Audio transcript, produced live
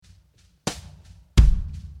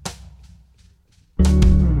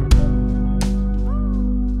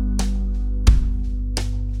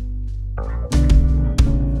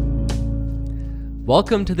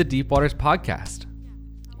Welcome to the Deep Waters Podcast.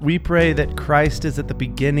 We pray that Christ is at the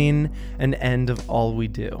beginning and end of all we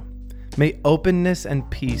do. May openness and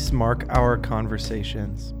peace mark our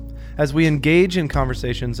conversations. As we engage in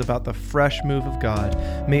conversations about the fresh move of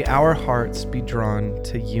God, may our hearts be drawn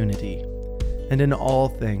to unity. And in all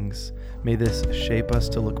things, may this shape us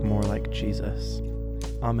to look more like Jesus.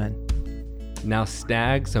 Amen. Now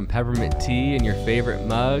snag some peppermint tea in your favorite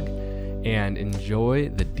mug and enjoy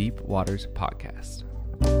the Deep Waters Podcast.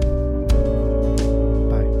 Bye.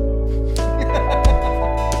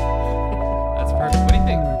 That's perfect. What do you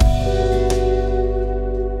think?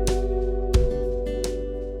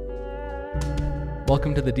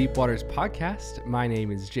 Welcome to the Deep Waters Podcast. My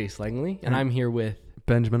name is Jace Langley, and I'm here with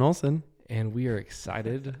Benjamin Olson. And we are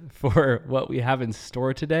excited for what we have in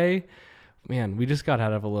store today. Man, we just got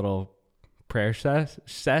out of a little prayer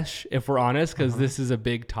sesh, if we're honest, because this is a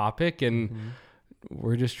big topic, and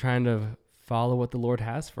we're just trying to follow what the Lord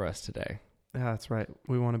has for us today. Yeah, that's right.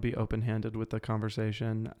 We want to be open-handed with the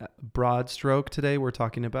conversation. Broad stroke today, we're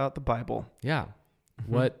talking about the Bible. Yeah.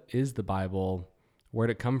 What is the Bible? Where'd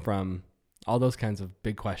it come from? All those kinds of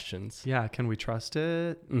big questions. Yeah, can we trust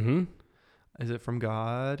it? Mm-hmm. Is it from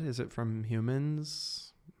God? Is it from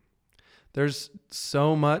humans? There's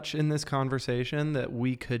so much in this conversation that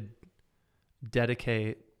we could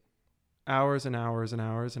dedicate hours and hours and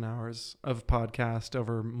hours and hours of podcast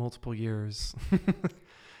over multiple years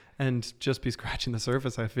and just be scratching the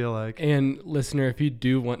surface, I feel like. And listener, if you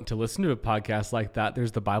do want to listen to a podcast like that,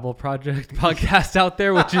 there's the Bible Project podcast out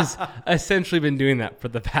there, which has essentially been doing that for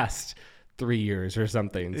the past 3 years or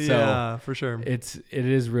something. So yeah, for sure. It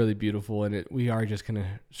is really beautiful, and we are just going to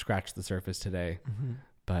scratch the surface today. Mm-hmm.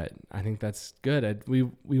 But I think that's good. We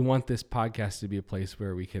want this podcast to be a place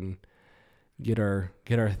where we can get our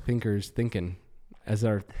thinkers thinking.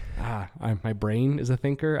 My brain is a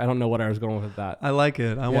thinker. I don't know what I was going with that. I like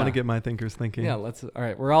it. I want to get my thinkers thinking. Yeah, all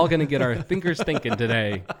right. We're all going to get our thinkers thinking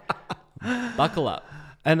today. Buckle up.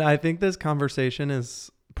 And I think this conversation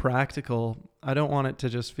is practical. I don't want it to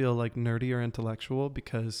just feel like nerdy or intellectual,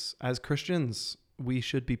 because as Christians, we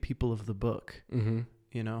should be people of the book. Mm-hmm.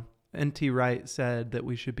 You know, N.T. Wright said that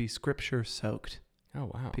we should be scripture soaked.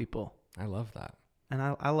 Oh, wow. People. I love that. And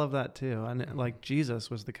I love that too. And like Jesus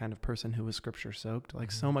was the kind of person who was scripture soaked. Like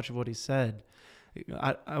so much of what he said,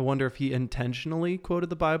 I wonder if he intentionally quoted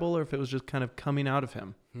the Bible or if it was just kind of coming out of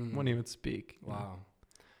him when he would speak. Wow.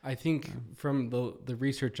 I think from the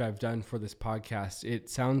research I've done for this podcast, it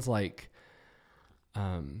sounds like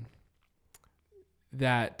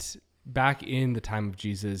that back in the time of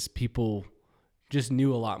Jesus, people just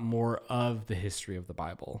knew a lot more of the history of the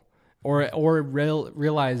Bible, or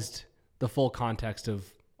realized the full context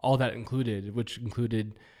of all that included, which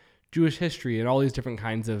included Jewish history and all these different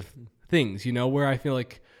kinds of things, you know, where I feel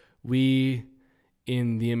like we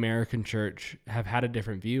in the American church have had a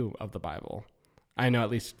different view of the Bible. I know,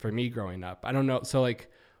 at least for me growing up. I don't know. So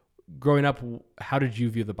like growing up, how did you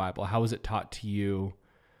view the Bible? How was it taught to you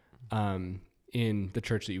in the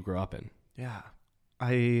church that you grew up in? Yeah.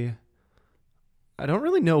 I don't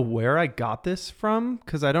really know where I got this from,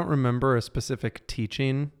 because I don't remember a specific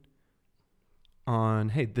teaching on,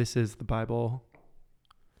 hey, this is the Bible.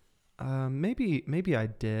 Maybe I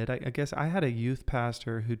did. I guess I had a youth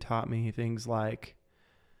pastor who taught me things like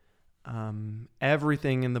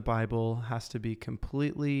everything in the Bible has to be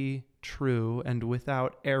completely true and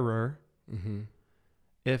without error. Mm-hmm.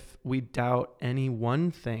 If we doubt any one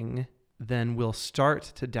thing, then we'll start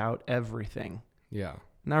to doubt everything. Yeah.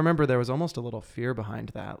 And I remember there was almost a little fear behind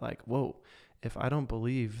that. Like, whoa, if I don't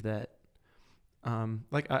believe that,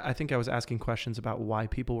 I think I was asking questions about why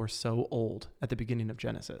people were so old at the beginning of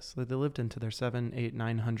Genesis. Like they lived into their 700s,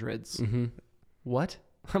 800s, 900s. Mm-hmm. What?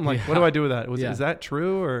 I'm like, what do I do with that? Is that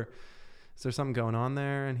true, or is there something going on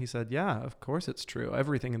there? And he said, yeah, of course it's true.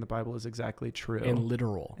 Everything in the Bible is exactly true. And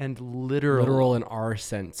literal. Literal in our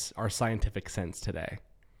sense, our scientific sense today.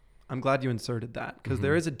 I'm glad you inserted that, because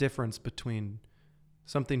there is a difference between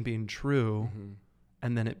something being true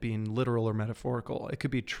and then it being literal or metaphorical. It could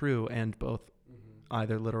be true and both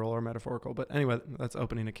either literal or metaphorical. But anyway, that's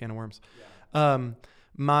opening a can of worms. Yeah.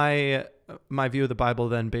 My view of the Bible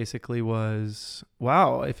then basically was,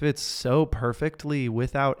 wow, if it's so perfectly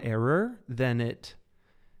without error, then it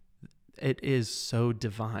is so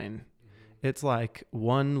divine. It's like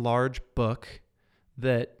one large book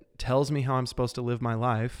that tells me how I'm supposed to live my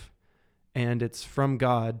life, and it's from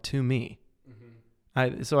God to me.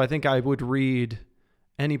 So I think I would read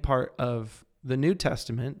any part of the New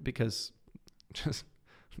Testament, because just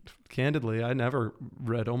candidly, I never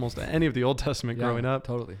read almost any of the Old Testament growing up.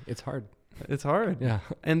 Totally. It's hard. It's hard. Yeah.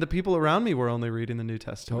 And the people around me were only reading the New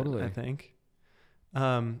Testament, Totally. I think.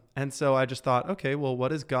 And so I just thought, okay, well,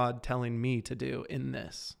 what is God telling me to do in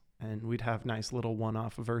this? And we'd have nice little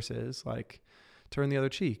one-off verses like turn the other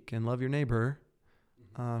cheek and love your neighbor.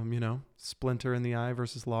 Splinter in the eye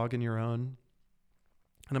versus log in your own.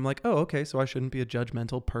 And I'm like, oh, okay, so I shouldn't be a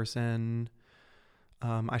judgmental person.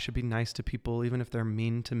 I should be nice to people even if they're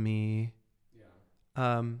mean to me.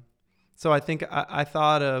 Yeah. So I think I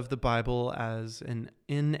thought of the Bible as an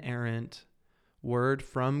inerrant word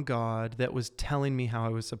from God that was telling me how I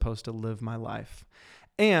was supposed to live my life.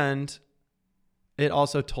 And it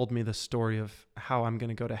also told me the story of how I'm going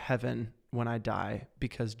to go to heaven when I die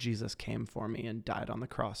because Jesus came for me and died on the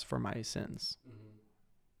cross for my sins.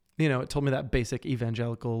 Mm-hmm. It told me that basic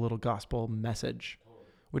evangelical little gospel message,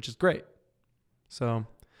 which is great. So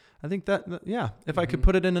I think that if I could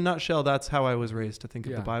put it in a nutshell, that's how I was raised to think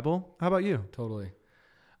of the Bible. How about you? Totally.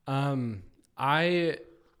 I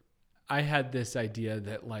had this idea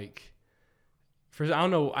that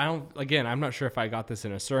I'm not sure if I got this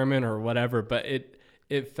in a sermon or whatever, but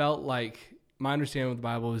it felt like my understanding of the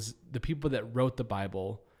Bible is the people that wrote the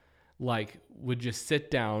Bible, would just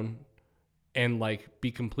sit down and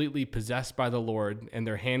be completely possessed by the Lord, and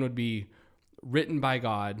their hand would be written by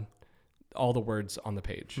God, all the words on the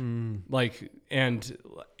page. And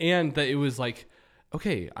that it was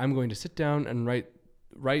okay, I'm going to sit down and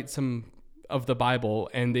write some of the Bible,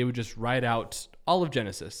 and they would just write out all of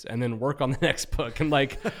Genesis and then work on the next book. And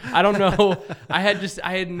I don't know, I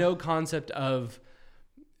had no concept of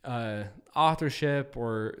authorship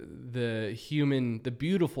or the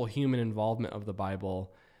beautiful human involvement of the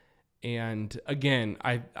Bible. And again,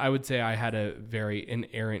 I would say I had a very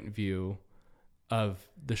inerrant view of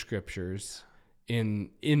the scriptures in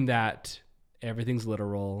that everything's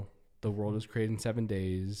literal. The world was created in 7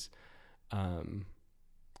 days.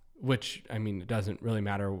 Which, it doesn't really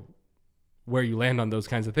matter where you land on those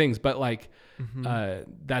kinds of things, but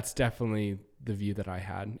that's definitely the view that I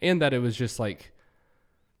had. And that it was just the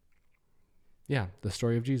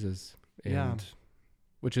story of Jesus,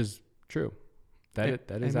 which is true.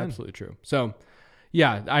 That is absolutely true. So we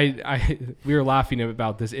were laughing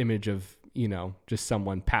about this image of, just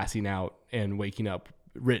someone passing out and waking up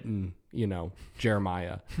written,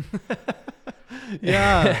 Jeremiah.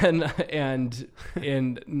 Yeah. and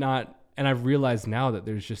I've realized now that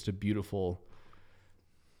there's just a beautiful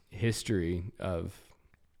history of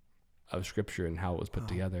scripture and how it was put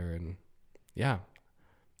together.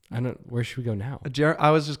 And where should we go now?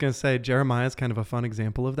 I was just going to say Jeremiah is kind of a fun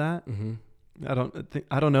example of that. Mm-hmm.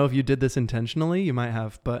 I don't know if you did this intentionally, you might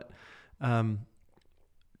have, but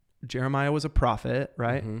Jeremiah was a prophet,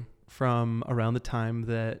 right? Mm-hmm. From around the time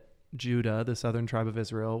that Judah, the southern tribe of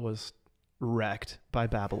Israel, was wrecked by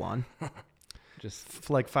Babylon. Just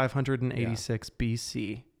 586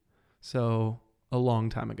 BC. So a long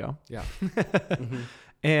time ago. Yeah. Mm-hmm.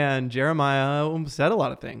 And Jeremiah said a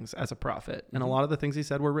lot of things as a prophet, and a lot of the things he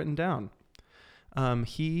said were written down.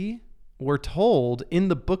 We're told in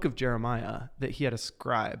the book of Jeremiah that he had a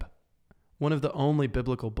scribe. One of the only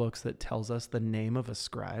biblical books that tells us the name of a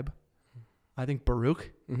scribe. I think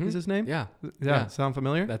Baruch is his name. Yeah. Sound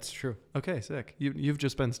familiar? That's true. Okay, sick. You've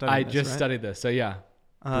just been studying this, right? Studied this. So yeah.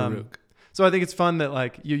 Baruch. So I think it's fun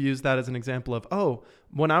that you use that as an example of,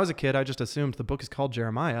 when I was a kid, I just assumed the book is called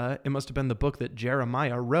Jeremiah. It must have been the book that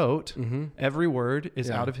Jeremiah wrote. Mm-hmm. Every word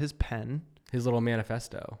is out of his pen. His little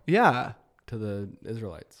manifesto. Yeah. To the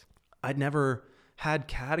Israelites. I'd never had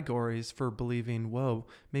categories for believing,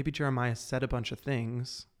 maybe Jeremiah said a bunch of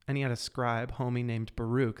things, and he had a scribe, homie named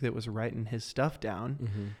Baruch, that was writing his stuff down.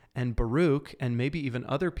 Mm-hmm. And Baruch, and maybe even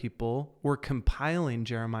other people, were compiling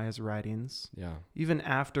Jeremiah's writings, even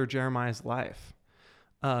after Jeremiah's life.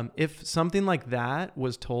 If something like that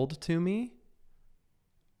was told to me,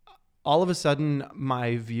 all of a sudden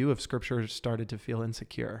my view of scripture started to feel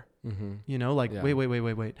insecure.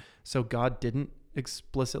 Mm-hmm. Wait. So God didn't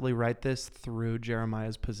explicitly write this through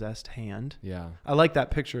Jeremiah's possessed hand. Yeah. I like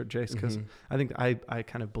that picture, Jace, because I think I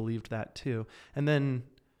kind of believed that too. And then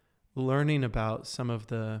learning about some of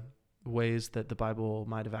the ways that the Bible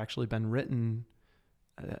might have actually been written,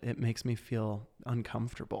 it makes me feel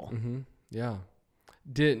uncomfortable. Mm-hmm. Yeah.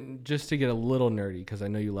 Just to get a little nerdy, because I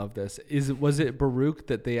know you love this, was it Baruch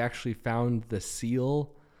that they actually found the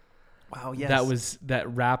seal? Wow, yes.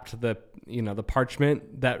 That wrapped the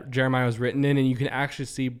parchment that Jeremiah was written in, and you can actually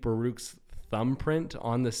see Baruch's thumbprint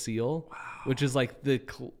on the seal, which is the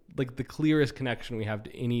clearest connection we have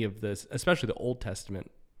to any of this, especially the Old Testament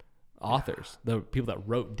authors, the people that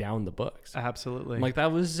wrote down the books. Absolutely.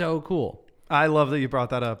 That was so cool. I love that you brought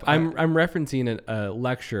that up. I'm referencing a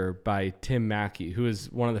lecture by Tim Mackey, who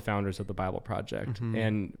is one of the founders of the Bible Project,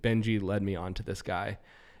 and Benji led me on to this guy,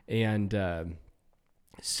 and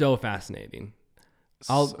So fascinating.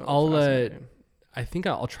 Fascinating. I think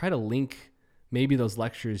I'll try to link maybe those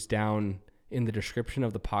lectures down in the description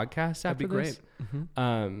of the podcast after That'd be this. great.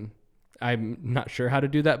 Mm-hmm. I'm not sure how to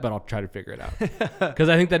do that, but I'll try to figure it out because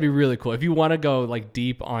I think that'd be really cool. If you want to go like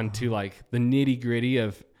deep onto like the nitty gritty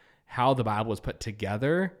of how the Bible was put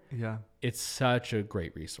together, Yeah. it's such a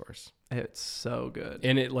great resource. It's so good.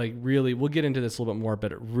 And it like really, we'll get into this a little bit more,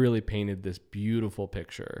 but it really painted this beautiful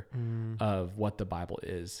picture of what the Bible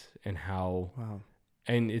is and how, Wow.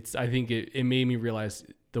 and I think it made me realize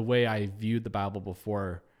the way I viewed the Bible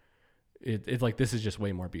before, it's like, this is just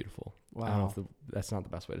way more beautiful. Wow. I don't know if that's not the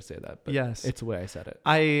best way to say that, but Yes. it's the way I said it.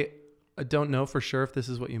 I don't know for sure if this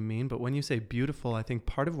is what you mean, but when you say beautiful, I think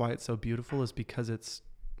part of why it's so beautiful is because it's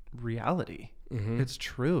reality. Mm-hmm. It's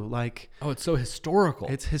true. Like, Oh, it's so historical.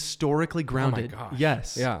 it's historically grounded. gosh.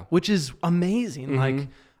 Yes. Yeah. Which is amazing. Mhm. Like,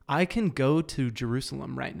 I can go to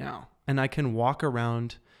Jerusalem right now and I can walk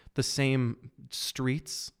around the same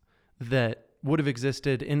streets that would have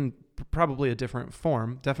existed in probably a different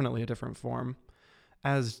form, definitely a different form,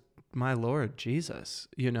 as my Lord Jesus,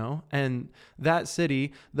 you know? And that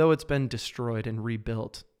city, though it's been destroyed and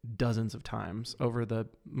rebuilt dozens of times over the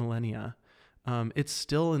millennia, it's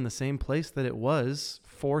still in the same place that it was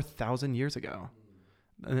 4,000 years ago.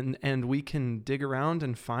 And we can dig around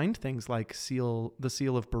and find things like the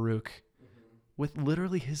seal of Baruch with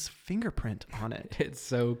literally his fingerprint on it. It's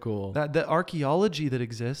so cool. That the archaeology that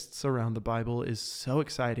exists around the Bible is so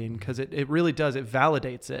exciting because it really does. It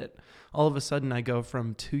validates it. All of a sudden, I go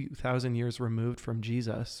from 2,000 years removed from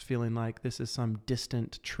Jesus, feeling like this is some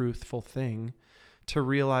distant, truthful thing, to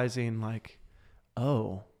realizing like,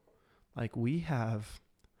 oh, like we have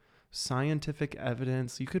scientific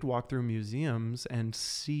evidence. You could walk through museums and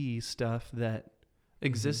see stuff that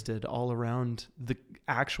existed all around the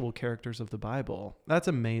actual characters of the Bible. That's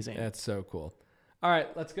amazing. That's so cool. All right,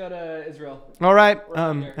 let's go to Israel. All right. We're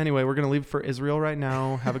out here. Anyway, we're going to leave for Israel right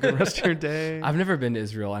now. Have a good rest of your day. I've never been to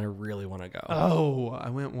Israel and I really want to go. Oh,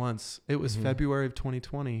 I went once. It was Mhm. February of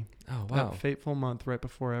 2020. Oh, wow. That fateful month right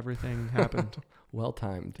before everything happened. Well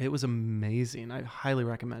timed. It was amazing. I highly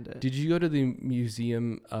recommend it. Did you go to the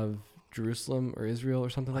Museum of Jerusalem or Israel or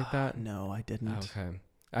something like that? No, I didn't. Okay.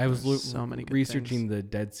 I was There's so many good researching the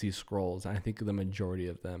Dead Sea Scrolls, and I think the majority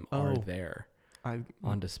of them are Oh. there I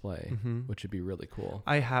on display, Mhm. which would be really cool.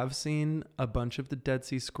 I have seen a bunch of the Dead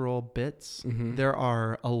Sea Scroll bits. Mhm. There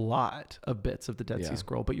are a lot of bits of the Dead Yeah. Sea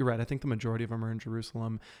Scroll, but you're right. I think the majority of them are in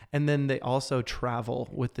Jerusalem. And then they also travel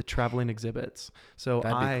with the traveling exhibits. So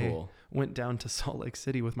That'd be I cool. went down to Salt Lake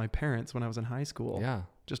City with my parents when I was in high school Yeah,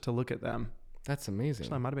 just to look at them. that's amazing.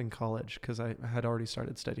 Actually, I might have been college because I had already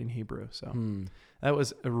started studying Hebrew. So Hmm. that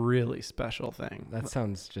was a really special thing. That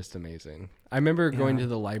sounds just amazing. I remember going Yeah. to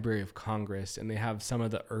the Library of Congress, and they have some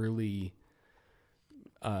of the early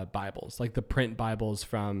Bibles, like the print Bibles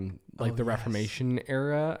from like Oh, the yes. Reformation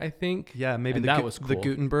era, I think. Yeah, maybe And the, that was the cool.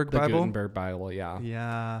 Gutenberg The Bible. Gutenberg Bible, yeah,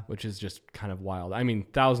 Yeah. which is just kind of wild. I mean,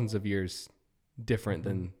 thousands of years different Mhm.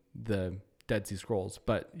 than the Dead Sea Scrolls,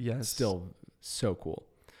 but Yes. still so cool.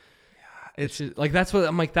 It's Just, like that's what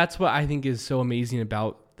I'm like. That's what I think is so amazing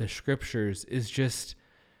about the scriptures is just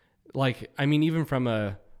like, I mean, even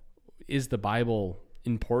from is the Bible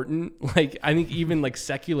important? Like, I think even like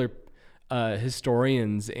secular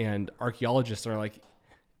historians and archaeologists are like,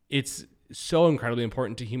 it's so incredibly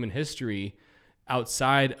important to human history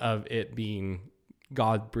outside of it being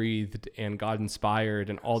God breathed and God inspired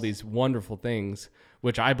and all these wonderful things,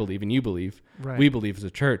 which I believe and you believe, right. we believe as a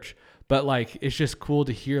church. But like, it's just cool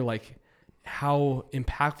to hear like how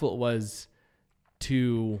impactful it was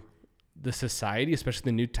to the society, especially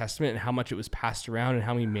the New Testament, and how much it was passed around and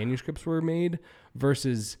how many manuscripts were made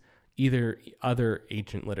versus either other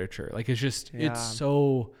ancient literature. Like, it's just, Yeah. it's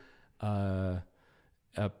so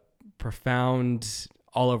profound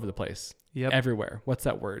all over the place. Yep. Everywhere. What's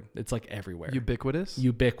that word? It's like everywhere. Ubiquitous.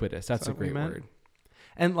 Ubiquitous. That's a that what you great meant? word.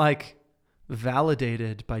 And like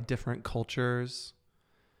validated by different cultures,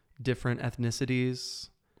 different ethnicities.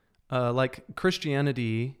 Like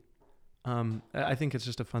Christianity, I think it's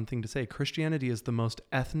just a fun thing to say. Christianity is the most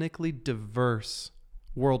ethnically diverse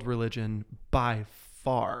world religion by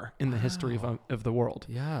far in the history Wow. of the world.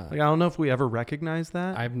 Yeah. Like, I don't know if we ever recognize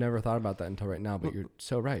that. I've never thought about that until right now, but you're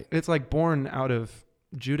so right. It's like born out of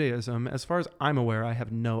Judaism. As far as I'm aware, I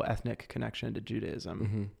have no ethnic connection to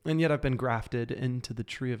Judaism. Mhm. And yet I've been grafted into the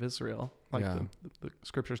tree of Israel, like Yeah. the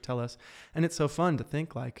scriptures tell us. And it's so fun to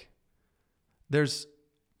think like there's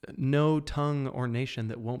no tongue or nation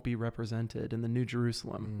that won't be represented in the New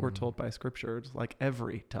Jerusalem. We're Mm. told by scripture, it's like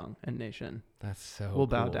every tongue and nation That's so will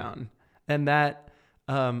bow cool. down. And that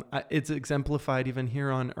It's exemplified even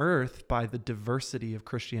here on earth by the diversity of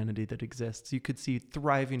Christianity that exists. You could see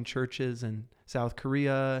thriving churches in South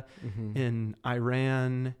Korea, in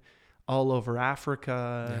Iran, all over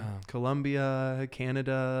Africa, Colombia,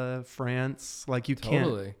 Canada, France. Like you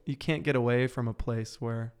can't get away from a place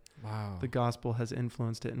where the gospel has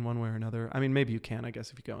influenced it in one way or another. I mean, maybe you can, I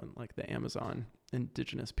guess, if you go in like the Amazon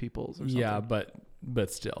indigenous peoples or something. Yeah,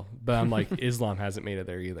 but still. But I'm like, Islam hasn't made it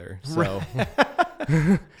there either. So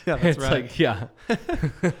yeah, that's it's right. like, yeah.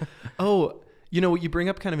 Oh, you bring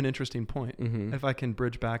up kind of an interesting point. If I can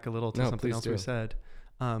bridge back a little to something else we said.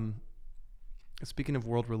 Speaking of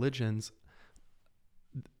world religions,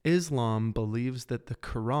 Islam believes that the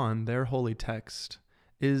Quran, their holy text,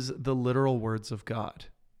 is the literal words of God.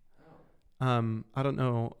 I don't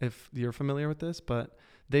know if you're familiar with this, but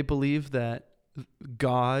they believe that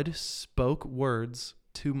God spoke words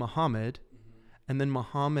to Muhammad, and then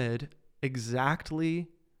Muhammad exactly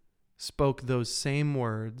spoke those same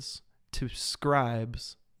words to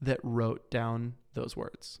scribes that wrote down those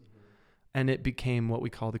words. And it became what we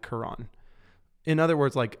call the Quran. In other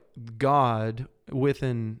words, like God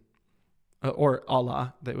within, or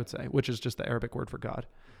Allah, they would say, which is just the Arabic word for God.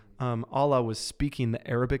 Allah was speaking the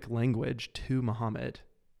Arabic language to Muhammad,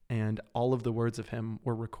 and all of the words of him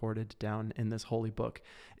were recorded down in this holy book.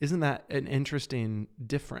 Isn't that an interesting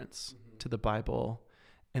difference to the Bible,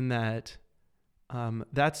 in that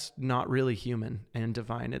that's not really human and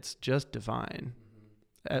divine. It's just divine.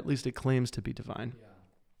 At least it claims to be divine. Yeah.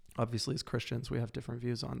 Obviously, as Christians, we have different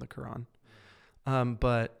views on the Quran.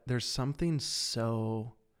 But there's something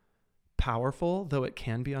so powerful, though it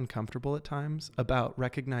can be uncomfortable at times, about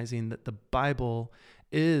recognizing that the Bible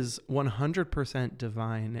is 100%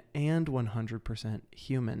 divine and 100%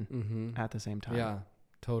 human at the same time. Yeah,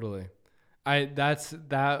 totally.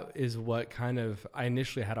 That is what kind of, I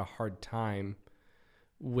initially had a hard time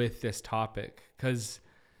with this topic, because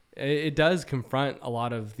it does confront a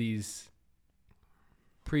lot of these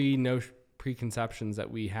preconceptions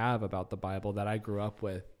that we have about the Bible that I grew up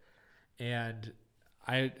with. And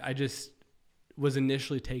I just was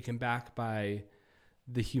initially taken back by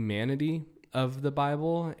the humanity of the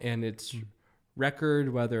Bible and its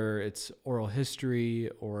record, whether it's oral history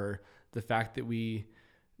or the fact that we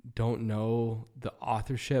don't know the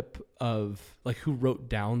authorship of, like, who wrote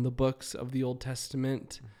down the books of the Old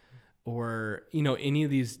Testament, or, any of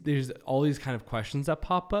these. There's all these kind of questions that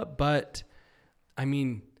pop up. But I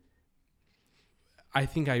mean, I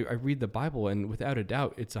think I read the Bible, and without a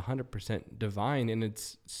doubt, it's 100% divine. And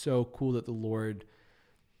it's so cool that the Lord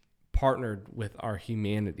partnered with our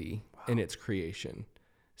humanity in its creation.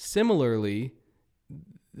 Similarly,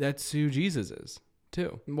 that's who Jesus is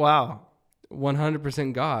too. Wow.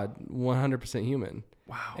 100% God, 100% human.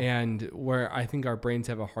 Wow. And where I think our brains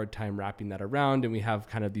have a hard time wrapping that around, and we have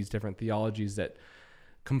kind of these different theologies that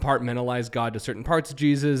compartmentalize God to certain parts of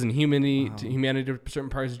Jesus and humanity to certain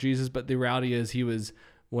parts of Jesus. But the reality is he was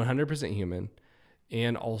 100% human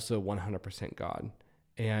and also 100% God.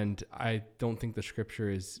 And I don't think the scripture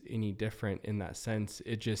is any different in that sense.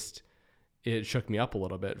 It shook me up a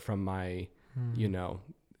little bit from my,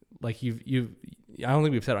 like I don't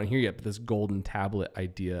think we've said it on here yet, but this golden tablet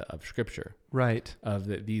idea of scripture, right? Of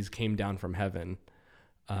that these came down from heaven,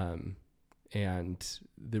 and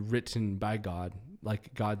the written by God,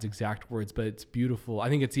 like God's exact words. But it's beautiful. I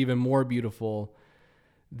think it's even more beautiful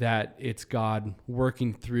that it's God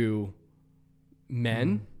working through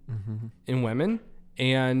men and women,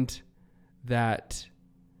 and that,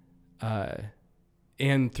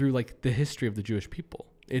 and through like the history of the Jewish people.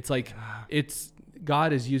 It's like, it's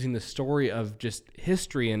God is using the story of just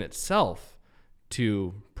history in itself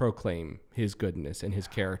to proclaim his goodness and his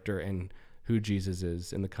character and who Jesus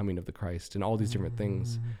is and the coming of the Christ and all these different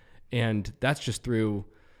things. And that's just through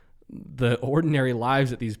the ordinary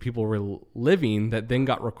lives that these people were living that then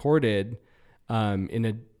got recorded in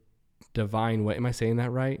a divine way. Am I saying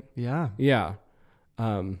that right? Yeah. Yeah.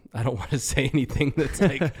 I don't want to say anything that's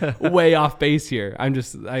like way off base here.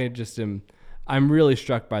 I'm really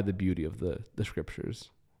struck by the beauty of the scriptures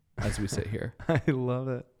as we sit here. I love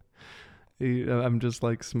it. I'm just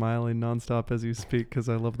like smiling nonstop as you speak because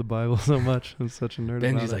I love the Bible so much. I'm such a nerd.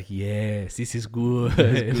 Benji's like, yes, this is good.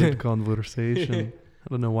 It's good conversation. I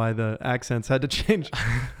don't know why the accents had to change,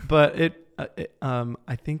 but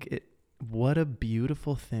I think what a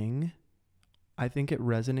beautiful thing. I think it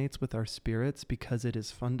resonates with our spirits because it is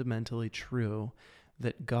fundamentally true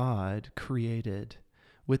that God created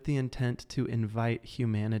with the intent to invite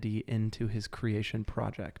humanity into his creation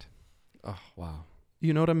project. Oh, wow.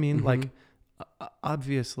 You know what I mean? Like,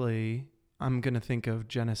 obviously, I'm going to think of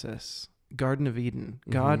Genesis, Garden of Eden.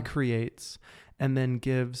 God creates, and then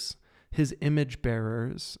gives his image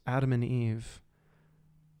bearers, Adam and Eve,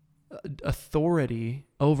 authority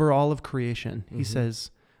over all of creation. He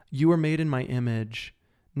says, you are made in my image.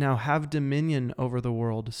 Now have dominion over the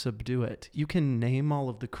world, subdue it. You can name all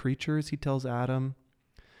of the creatures, he tells Adam.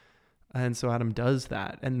 And so Adam does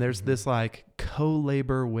that. And there's this like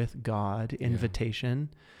co-labor with God invitation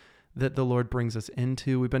that the Lord brings us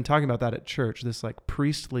into. We've been talking about that at church, this like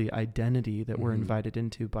priestly identity that we're invited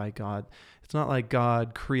into by God. It's not like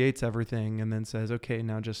God creates everything and then says, okay,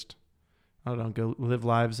 now just, I don't know, go live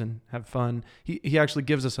lives and have fun. He actually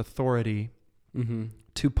gives us authority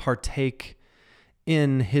to partake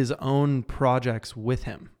in his own projects with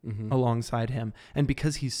him, alongside him. And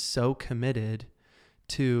because he's so committed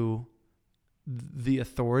to the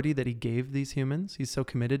authority that he gave these humans, he's so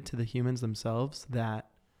committed to the humans themselves that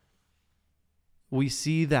we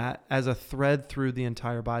see that as a thread through the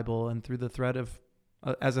entire Bible and through the thread of,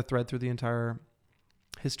 as a thread through the entire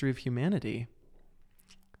history of humanity.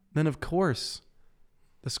 Then of course,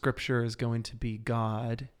 the scripture is going to be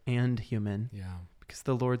God and human. Yeah. Because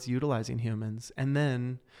the Lord's utilizing humans. And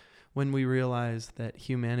then when we realize that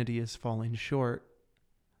humanity is falling short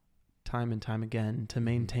time and time again to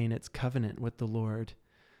maintain its covenant with the Lord,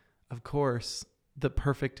 of course, the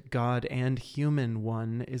perfect God and human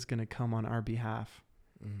one is going to come on our behalf.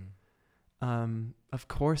 Of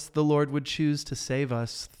course, the Lord would choose to save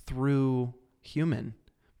us through human,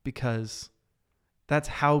 because that's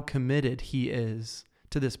how committed he is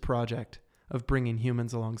to this project of bringing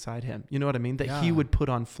humans alongside him. You know what I mean? That he would put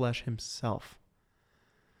on flesh himself.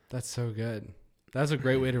 That's so good. That's a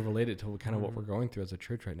great way to relate it to kind of what we're going through as a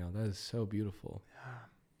church right now. That is so beautiful.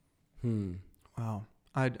 Wow.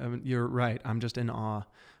 I mean, you're right. I'm just in awe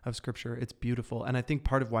of scripture. It's beautiful. And I think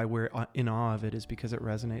part of why we're in awe of it is because it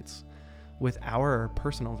resonates with our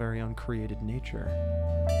personal, very own created nature.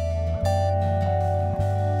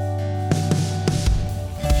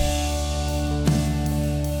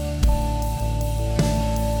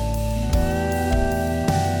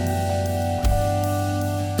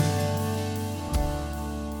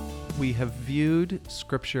 We have viewed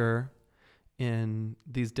scripture in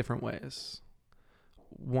these different ways.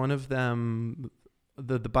 One of them,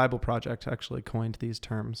 the Bible Project actually coined these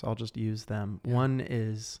terms. I'll just use them. Yeah. One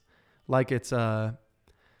is like it's a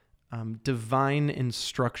divine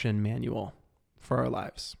instruction manual for our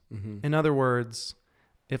lives. In other words,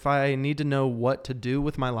 if I need to know what to do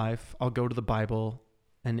with my life, I'll go to the Bible,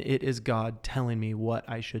 and it is God telling me what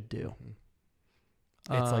I should do.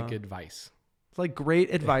 It's like advice. It's like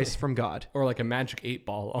great advice from God. Or like a magic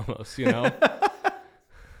 8-ball almost, you know?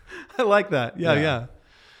 I like that. Yeah.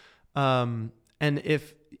 And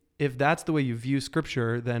if that's the way you view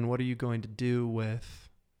scripture, then what are you going to do with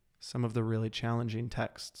some of the really challenging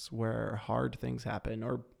texts where hard things happen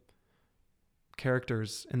or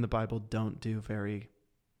characters in the Bible don't do very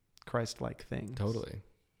Christ-like things? Totally.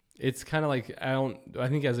 It's kind of like, I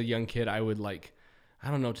think as a young kid, I would like, I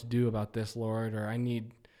don't know what to do about this, Lord, or I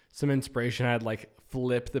need some inspiration. I'd like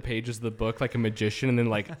flip the pages of the book like a magician and then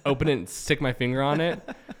like open it and stick my finger on it.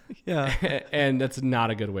 Yeah. And that's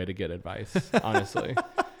not a good way to get advice, honestly.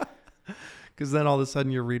 Because then all of a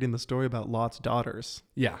sudden you're reading the story about Lot's daughters.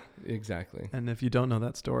 Yeah, exactly. And if you don't know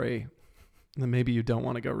that story, then maybe you don't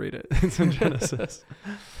want to go read it. It's in Genesis.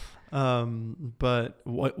 But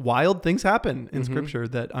wild things happen in scripture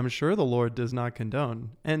that I'm sure the Lord does not condone.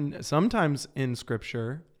 And sometimes in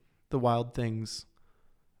scripture, the wild things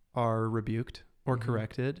are rebuked or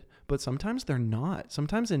corrected, but sometimes they're not.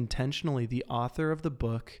 Sometimes intentionally the author of the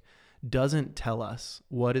book doesn't tell us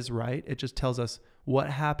what is right. It just tells us what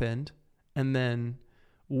happened. And then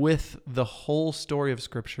with the whole story of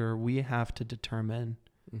scripture, we have to determine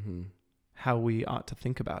how we ought to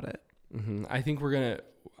think about it. I think we've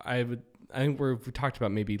talked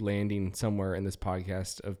about maybe landing somewhere in this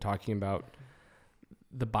podcast of talking about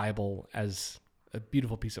the Bible as a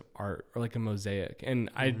beautiful piece of art or like a mosaic. And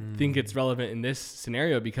I think it's relevant in this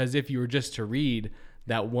scenario because if you were just to read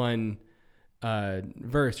that one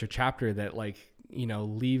verse or chapter that like, you know,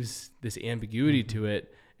 leaves this ambiguity to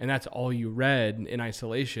it, and that's all you read in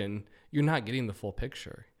isolation, you're not getting the full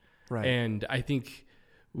picture. Right. And I think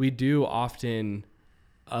we do often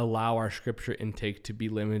allow our scripture intake to be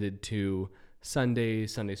limited to Sunday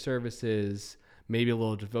services, maybe a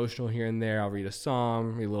little devotional here and there. I'll read a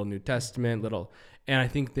psalm, read a little New Testament, and I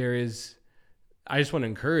think I just want to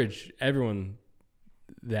encourage everyone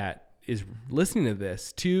that is listening to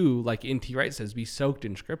this to, like N.T. Wright says, be soaked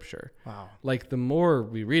in scripture. Wow. Like the more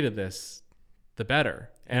we read of this, the better.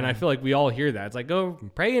 And I feel like we all hear that. It's like, go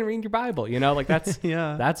pray and read your Bible, you know, like that's,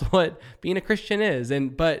 that's what being a Christian is.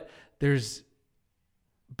 But there's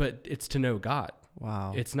but it's to know God.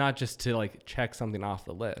 Wow. It's not just to like check something off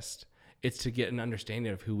the list. It's to get an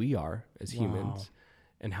understanding of who we are as humans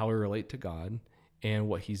and how we relate to God and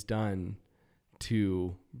what he's done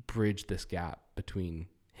to bridge this gap between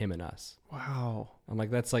him and us. Wow. I'm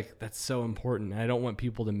like, that's so important. And I don't want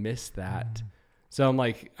people to miss that. So I'm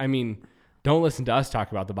like, I mean, don't listen to us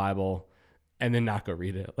talk about the Bible and then not go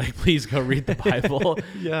read it. Like, please go read the Bible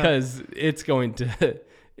because it's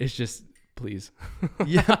just, please.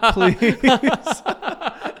 Yeah, please.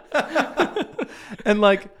 And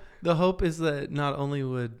like, the hope is that not only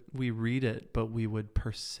would we read it, but we would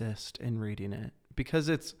persist in reading it, because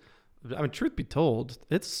truth be told,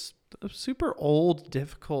 it's a super old,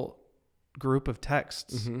 difficult group of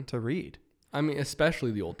texts to read. I mean,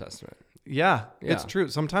 especially the Old Testament. Yeah, it's true.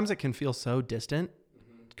 Sometimes it can feel so distant,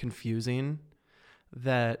 confusing,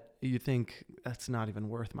 that you think that's not even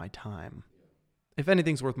worth my time. If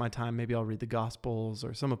anything's worth my time, maybe I'll read the Gospels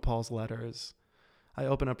or some of Paul's letters. I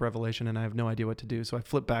open up Revelation and I have no idea what to do, so I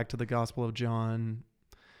flip back to the Gospel of John.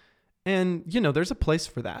 And, there's a place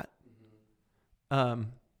for that. I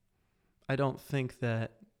don't think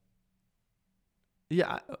that...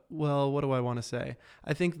 what do I want to say?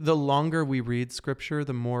 I think the longer we read Scripture,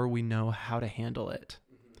 the more we know how to handle it.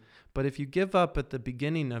 But if you give up at the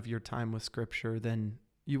beginning of your time with Scripture, then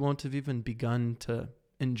you won't have even begun to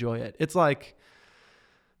enjoy it. It's like,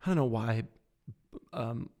 I don't know why,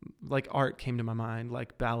 like art came to my mind,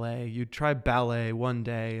 like ballet. You try ballet one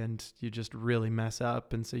day and you just really mess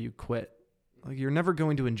up, and so you quit. Like, you're never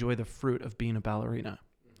going to enjoy the fruit of being a ballerina.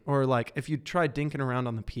 Or like if you try dinking around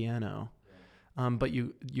on the piano, but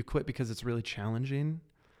you quit because it's really challenging,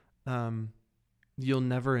 you'll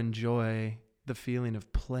never enjoy the feeling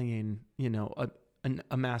of playing,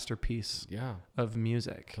 a masterpiece of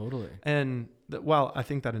music. Totally. And while I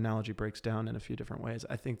think that analogy breaks down in a few different ways,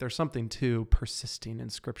 I think there's something to persisting in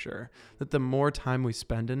Scripture, that the more time we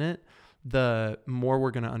spend in it, the more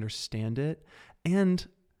we're going to understand it. And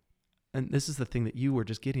this is the thing that you were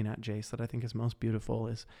just getting at, Jace, that I think is most beautiful,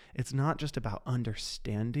 is it's not just about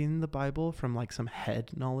understanding the Bible from like some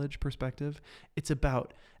head knowledge perspective. It's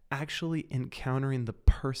about actually encountering the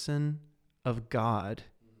person of God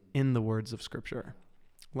in the words of Scripture.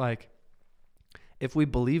 Like, if we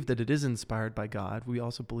believe that it is inspired by God, we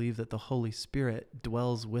also believe that the Holy Spirit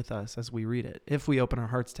dwells with us as we read it, if we open our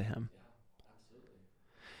hearts to him. Yeah, absolutely.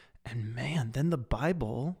 And man, then the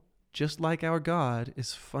Bible, just like our God,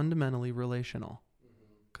 is fundamentally relational,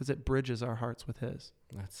 because it bridges our hearts with his.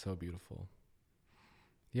 That's so beautiful.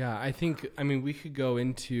 Yeah, I mean, we could go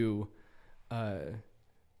into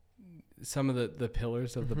some of the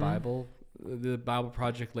pillars of the Bible. The Bible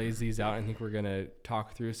Project lays these out. I think we're going to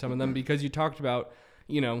talk through some of them, because you talked about,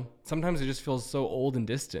 sometimes it just feels so old and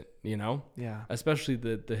distant, Yeah. especially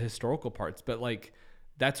the historical parts, but like,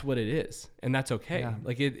 that's what it is. And that's okay. Yeah.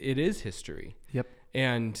 Like it is history. Yep.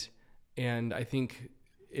 And I think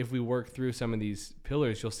if we work through some of these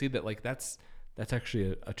pillars, you'll see that like, that's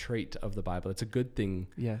actually a trait of the Bible. It's a good thing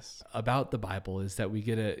about the Bible, is that we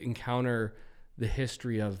get to encounter the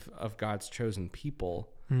history of God's chosen people.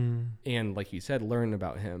 And like you said, learn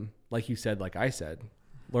about him. Like you said, like I said,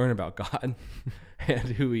 learn about God and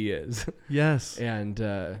who he is. Yes. And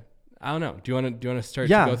I don't know. Do you want to start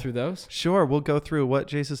to go through those? Sure. We'll go through what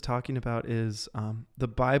Jace is talking about. Is the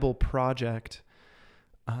Bible Project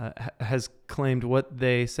has claimed what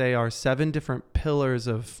they say are 7 different pillars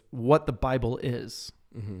of what the Bible is.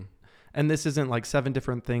 Mm-hmm. And this isn't like 7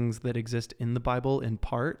 different things that exist in the Bible in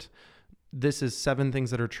part. This is 7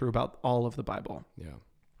 things that are true about all of the Bible. Yeah.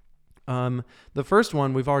 The first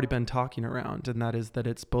one we've already been talking around, and that is that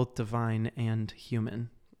it's both divine and human.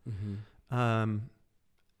 Mm-hmm.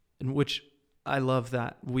 In which I love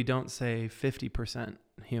that we don't say 50%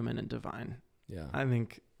 human and divine. Yeah. I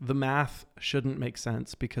think the math shouldn't make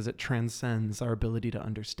sense because it transcends our ability to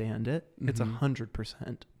understand it. Mm-hmm. It's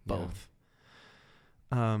 100% both.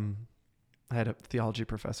 Yeah. I had a theology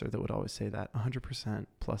professor that would always say that 100%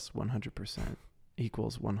 plus 100%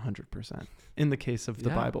 equals 100% in the case of the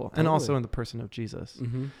Bible, totally. And also in the person of Jesus.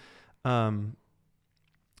 Mm-hmm.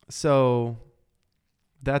 So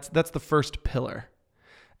that's the first pillar.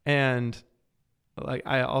 And like,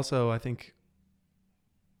 I think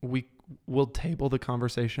we will table the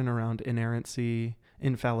conversation around inerrancy,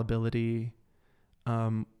 infallibility,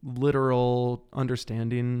 literal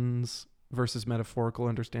understandings versus metaphorical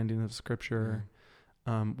understanding of Scripture.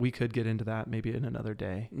 We could get into that maybe in another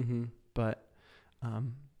day. Mm-hmm. But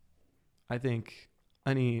I think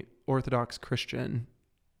any Orthodox Christian,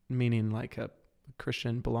 meaning like a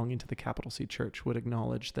Christian belonging to the capital C Church, would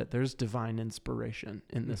acknowledge that there's divine inspiration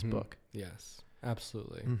in this book. Yes,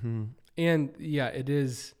 absolutely. Mm-hmm. And yeah, it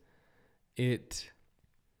is, it,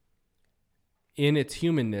 in its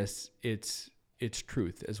humanness, it's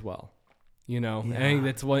truth as well. You know, Yeah. I think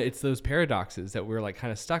that's what, it's those paradoxes that we're like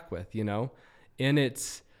kind of stuck with, you know, and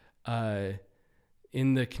it's,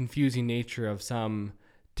 in the confusing nature of some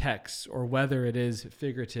texts, or whether it is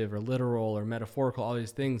figurative or literal or metaphorical, all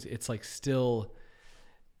these things, it's like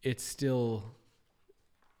it's still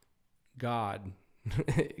God,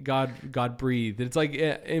 God breathed. It's like,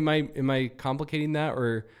 am I complicating that,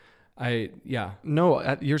 or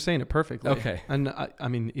No, you're saying it perfectly. Okay. And I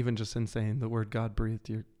mean, even just in saying the word God breathed,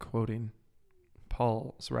 you're quoting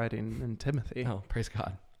Paul's writing in Timothy. Oh, praise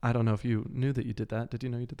God. I don't know if you knew that you did that. Did you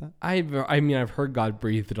know you did that? I've heard God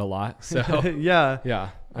breathed it a lot. So yeah. yeah,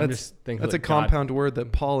 I'm just thinking That's a compound word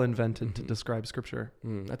that Paul invented to describe scripture.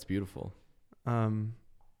 That's beautiful.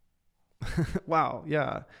 Wow.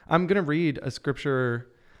 Yeah. I'm going to read a scripture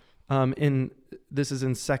this is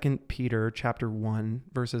in 2 Peter chapter 1,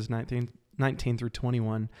 verses 19 through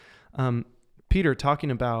 21. Peter talking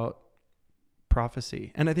about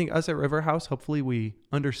prophecy. And I think us at River House, hopefully we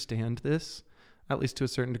understand this, at least to a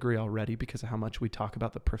certain degree already, because of how much we talk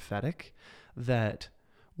about the prophetic, that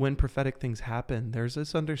when prophetic things happen, there's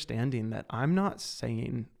this understanding that I'm not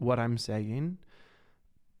saying what I'm saying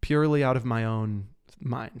purely out of my own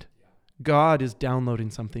mind. God is downloading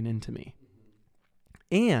something into me.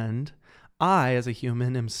 And I, as a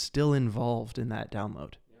human, am still involved in that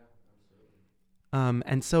download.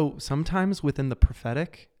 And so sometimes within the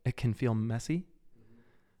prophetic, it can feel messy.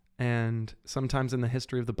 And sometimes in the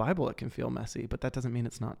history of the Bible, it can feel messy, but that doesn't mean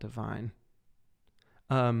it's not divine.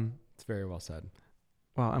 It's very well said.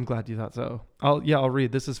 Well, I'm glad you thought so. I'll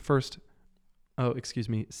read. This is 2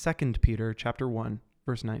 Peter chapter 1,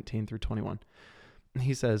 verse 19 through 21.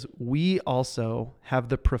 He says, "We also have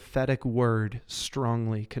the prophetic word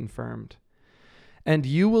strongly confirmed, and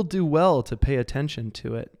you will do well to pay attention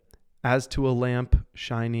to it, as to a lamp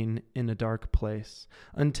shining in a dark place,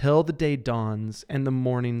 until the day dawns and the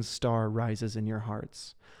morning star rises in your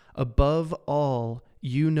hearts. Above all,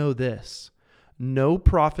 you know this: no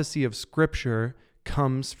prophecy of Scripture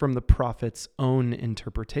comes from the prophet's own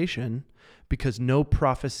interpretation, because no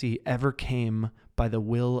prophecy ever came by the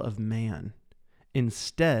will of man.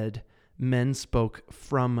 Instead, men spoke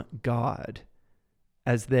from God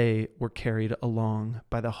as they were carried along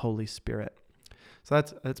by the Holy Spirit." So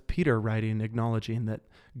that's Peter writing, acknowledging that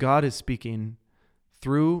God is speaking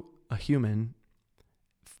through a human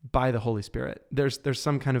by the Holy Spirit. There's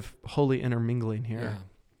some kind of holy intermingling here.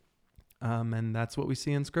 Yeah. And that's what we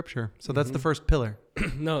see in Scripture. So that's the first pillar.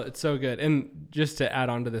 No, it's so good. And just to add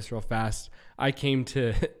on to this real fast, I came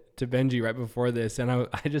to Benji right before this, and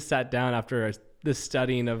I just sat down after this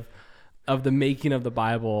studying of the making of the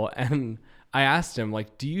Bible, and I asked him,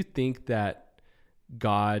 like, do you think that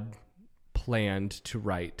God planned to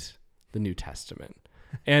write the New Testament?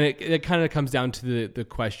 And it kind of comes down to the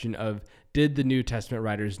question of, did the New Testament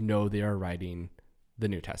writers know they are writing the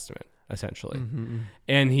New Testament, essentially? Mm-hmm.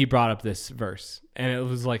 And he brought up this verse, and it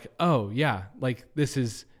was like, oh yeah, like this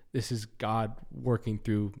is God working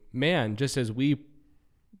through man, just as we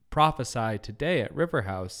prophesy today at River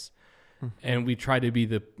House. Mm-hmm. And we try to be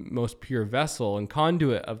the most pure vessel and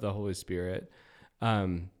conduit of the Holy Spirit.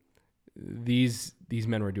 These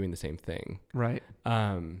men were doing the same thing, right?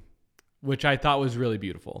 Which I thought was really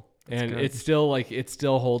beautiful. That's and good. It's still it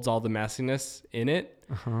still holds all the messiness in it,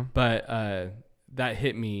 but that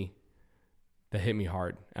hit me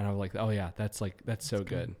hard, and I was like, oh yeah, that's so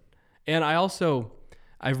good. And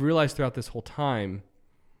I've realized throughout this whole time,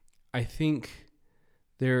 I think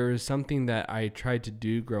there's something that I tried to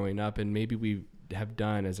do growing up, and maybe we have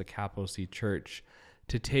done as a capital C church,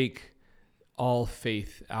 to take all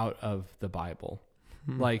faith out of the Bible.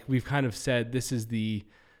 Like we've kind of said, this is the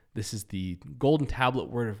golden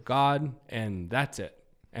tablet word of God, and that's it.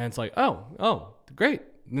 And it's like, oh, great.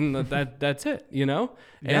 Then that's it, you know?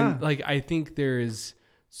 Yeah. And like, I think there is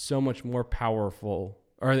so much more powerful,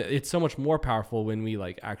 or it's so much more powerful when we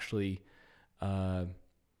like actually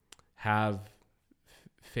have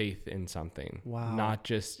faith in something. Wow. Not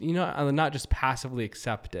just passively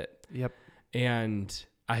accept it. Yep. And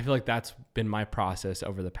I feel like that's been my process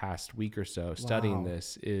over the past week or so studying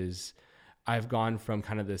this. Is I've gone from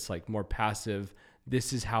kind of this like more passive,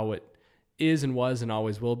 this is how it is and was and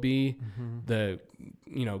always will be.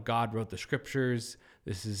 God wrote the scriptures.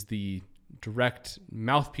 This is the direct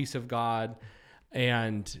mouthpiece of God.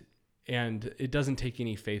 And it doesn't take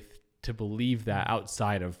any faith to believe that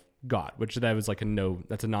outside of God, which that was like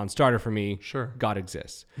that's a non-starter for me. Sure. God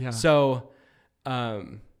exists. Yeah. So,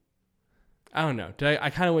 I don't know. I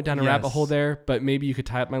kind of went down a rabbit hole there, but maybe you could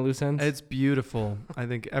tie up my loose ends. It's beautiful. I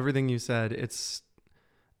think everything you said, it's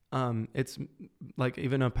like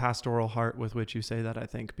even a pastoral heart with which you say that, I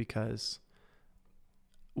think, because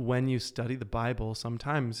when you study the Bible,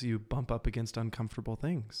 sometimes you bump up against uncomfortable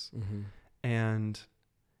things. Mm-hmm. And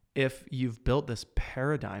if you've built this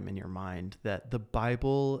paradigm in your mind that the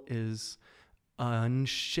Bible is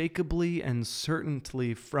unshakably and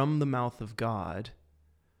certainly from the mouth of God,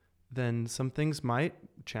 then some things might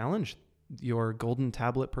challenge your golden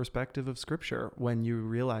tablet perspective of Scripture when you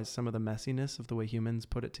realize some of the messiness of the way humans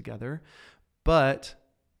put it together. But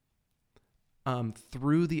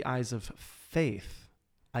through the eyes of faith,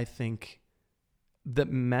 I think the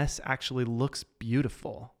mess actually looks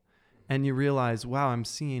beautiful. And you realize, wow, I'm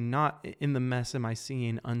seeing, not in the mess am I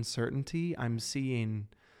seeing uncertainty, I'm seeing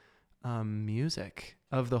music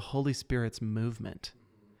of the Holy Spirit's movement.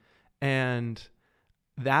 And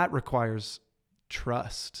that requires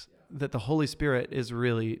trust that the Holy Spirit is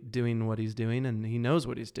really doing what he's doing and he knows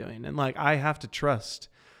what he's doing. And like, I have to trust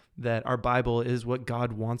that our Bible is what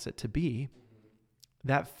God wants it to be.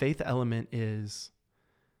 That faith element is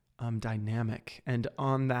dynamic. And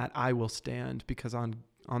on that I will stand, because on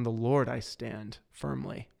the Lord I stand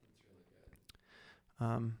firmly.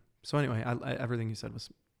 So anyway, I everything you said was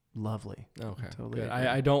lovely. Okay. Totally. Good.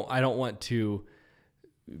 I don't want to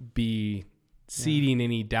be seeding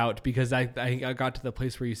any doubt, because I got to the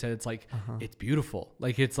place where you said it's like, it's beautiful.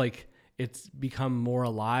 Like it's become more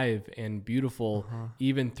alive and beautiful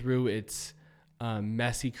even through its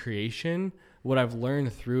messy creation. What I've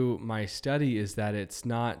learned through my study is that it's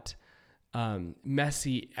not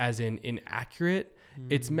messy as in inaccurate.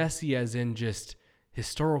 It's messy as in just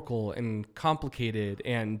historical and complicated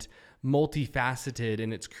and multifaceted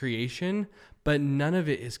in its creation, but none of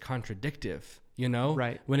it is contradictive, you know?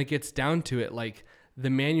 Right. When it gets down to it, like the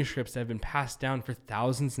manuscripts that have been passed down for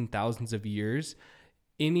thousands and thousands of years,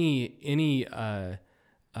 any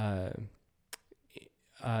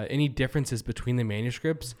differences between the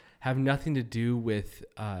manuscripts have nothing to do with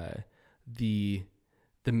the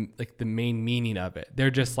main meaning of it.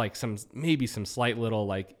 They're just like maybe some slight little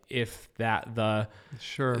like if that the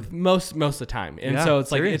sure most of the time. And so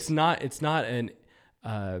it's like serious. it's not an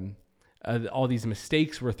all these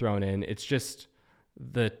mistakes were thrown in. It's just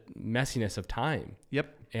the messiness of time.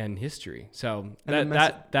 Yep. And history. So And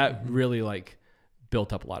that really like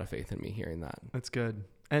built up a lot of faith in me hearing that. That's good.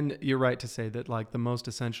 And you're right to say that like the most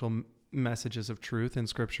essential messages of truth in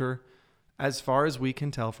Scripture, as far as we can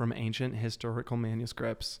tell from ancient historical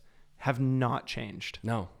manuscripts, have not changed.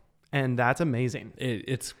 No. And that's amazing.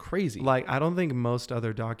 It's crazy. Like, I don't think most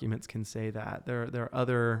other documents can say that. There are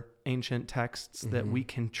other ancient texts that we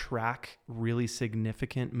can track really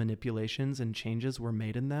significant manipulations and changes were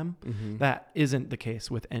made in them. That isn't the case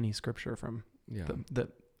with any scripture from the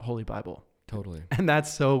Holy Bible. Totally. And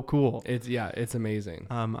that's so cool. It's amazing.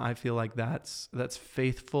 I feel like that's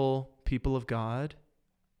faithful people of God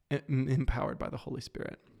empowered by the Holy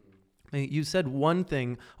Spirit. You said one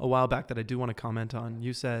thing a while back that I do want to comment on.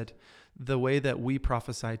 You said the way that we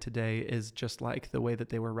prophesy today is just like the way that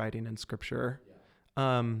they were writing in Scripture.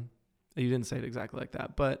 You didn't say it exactly like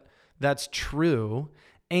that, but that's true.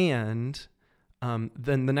 And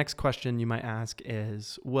then the next question you might ask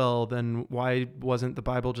is, well, then why wasn't the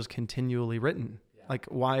Bible just continually written? Yeah. Like,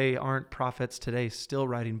 why aren't prophets today still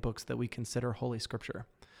writing books that we consider Holy Scripture?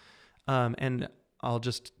 And I'll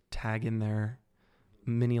just tag in there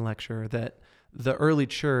mini lecture that the early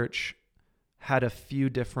church had a few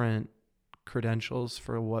different credentials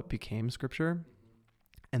for what became Scripture.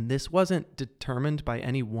 And this wasn't determined by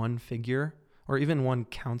any one figure or even one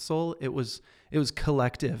council. It was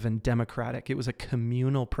collective and democratic. It was a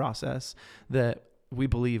communal process that we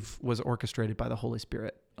believe was orchestrated by the Holy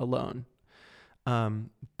Spirit alone.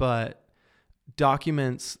 But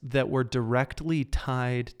documents that were directly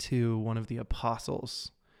tied to one of the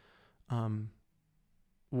apostles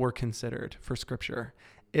were considered for Scripture.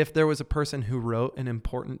 If there was a person who wrote an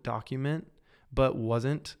important document but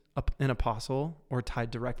wasn't an apostle or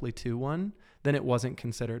tied directly to one, then it wasn't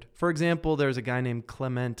considered. For example, there's a guy named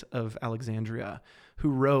Clement of Alexandria who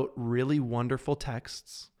wrote really wonderful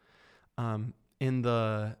texts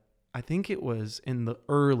I think it was in the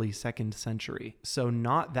early 2nd century, so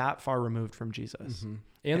not that far removed from Jesus. And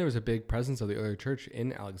there was a big presence of the early church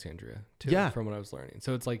in Alexandria too, from what I was learning.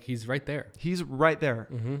 So it's like he's right there. He's right there.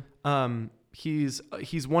 He's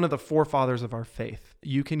one of the forefathers of our faith.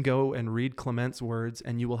 You can go and read Clement's words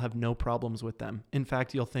and you will have no problems with them. In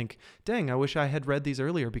fact, you'll think, dang, I wish I had read these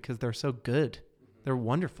earlier because they're so good. They're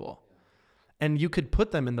wonderful. And you could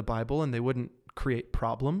put them in the Bible and they wouldn't create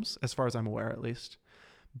problems, as far as I'm aware, at least.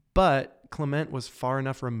 But Clement was far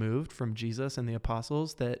enough removed from Jesus and the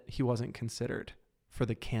apostles that he wasn't considered for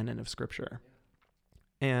the canon of Scripture.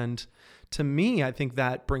 And to me, I think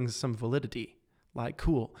that brings some validity. Like,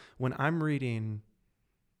 cool, when I'm reading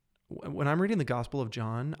the Gospel of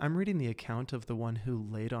John, I'm reading the account of the one who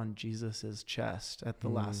laid on Jesus's chest at the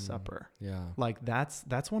Last Supper. Yeah. Like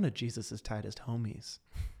that's one of Jesus's tightest homies.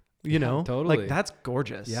 You know? Totally. Like that's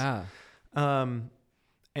gorgeous. Yeah.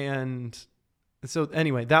 And so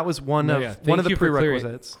anyway, that was one of the for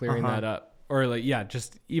prerequisites. Clearing that up. Or like,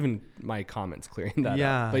 just even my comments clearing that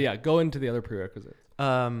up. But go into the other prerequisites.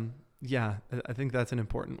 I think that's an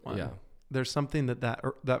important one. Yeah. There's something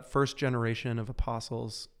that first generation of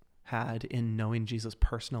apostles had in knowing Jesus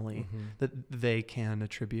personally that they can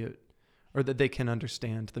attribute, or that they can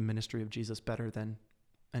understand the ministry of Jesus better than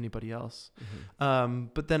anybody else.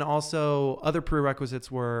 But then also other prerequisites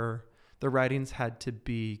were the writings had to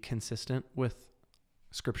be consistent with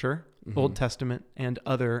Scripture, Old Testament, and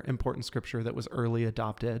other important Scripture that was early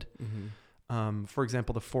adopted. For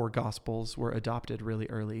example, the 4 Gospels were adopted really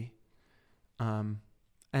early.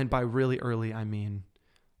 And by really early, I mean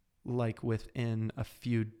like within a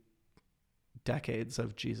few decades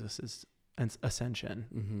of Jesus's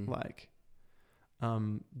ascension, like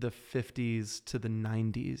the 50s to the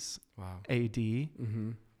 90s AD.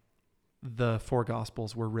 The 4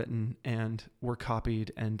 Gospels were written and were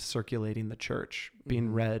copied and circulating the church,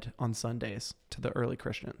 being read on Sundays to the early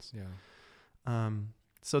Christians.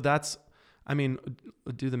 So that's, I mean,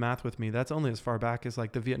 do the math with me. That's only as far back as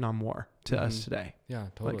like the Vietnam War to us today. Yeah,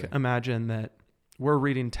 totally. Like imagine that we're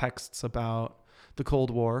reading texts about the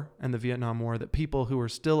Cold War and the Vietnam War that people who were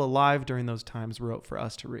still alive during those times wrote for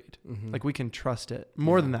us to read. Like we can trust it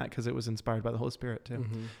more than that because it was inspired by the Holy Spirit too.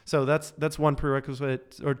 So that's one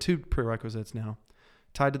prerequisite, or 2 prerequisites now,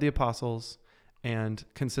 tied to the apostles and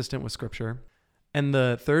consistent with Scripture. And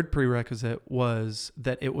the third prerequisite was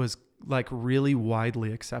that it was like really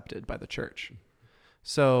widely accepted by the church.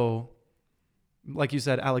 So like you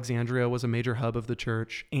said, Alexandria was a major hub of the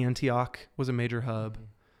church. Antioch was a major hub.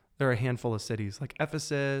 There are a handful of cities like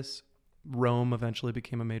Ephesus, Rome eventually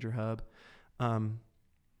became a major hub.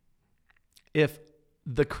 If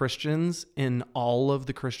the Christians in all of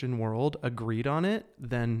the Christian world agreed on it,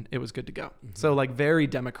 then it was good to go. So like very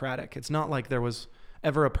democratic. It's not like there was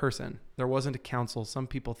ever a person. There wasn't a council. Some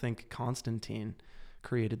people think Constantine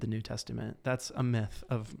created the New Testament. That's a myth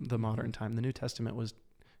of the modern time. The New Testament was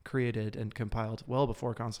created and compiled well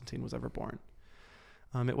before Constantine was ever born.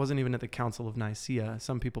 It wasn't even at the Council of Nicaea.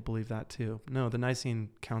 Some people believe that too. No, the Nicene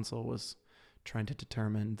Council was trying to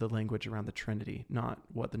determine the language around the Trinity, not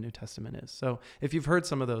what the New Testament is. So if you've heard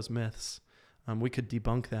some of those myths, we could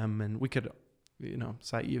debunk them, and we could,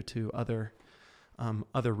 cite you to other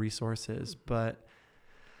resources. But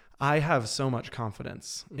I have so much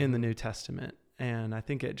confidence in the New Testament, and I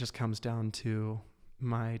think it just comes down to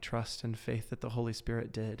my trust and faith that the Holy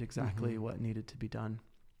Spirit did exactly what needed to be done.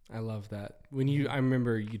 I love that. I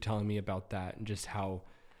remember you telling me about that and just how,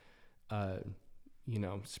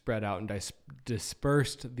 spread out and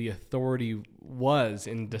dispersed the authority was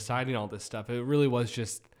in deciding all this stuff. It really was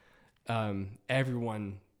just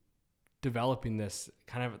everyone developing this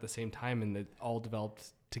kind of at the same time, and it all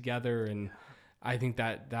developed together. And I think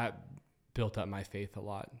that built up my faith a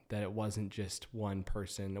lot, that it wasn't just one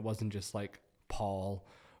person. It wasn't just like Paul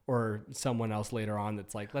or someone else later on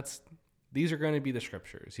that's like, these are going to be the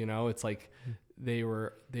Scriptures, it's like they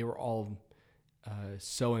were all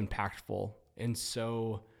so impactful and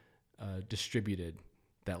so distributed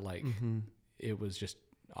that it was just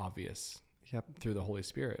obvious through the Holy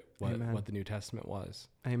Spirit what the New Testament was.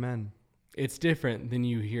 Amen. It's different than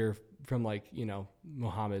you hear from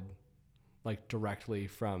Muhammad, like directly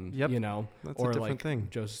from, That's or a different like thing.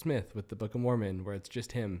 Joseph Smith with the Book of Mormon, where it's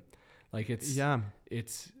just him. Like it's I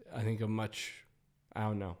think I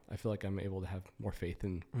don't know. I feel like I'm able to have more faith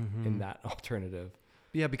in that alternative.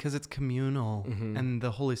 Yeah, because it's communal, and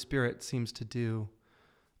the Holy Spirit seems to do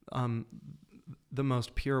the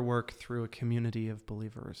most pure work through a community of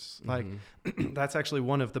believers. Like that's actually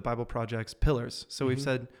one of the Bible Project's pillars. So we've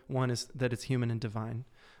said one is that it's human and divine.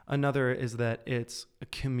 Another is that it's a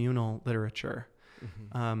communal literature.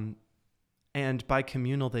 And by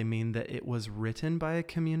communal, they mean that it was written by a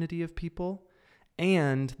community of people,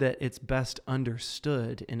 and that it's best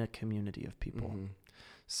understood in a community of people.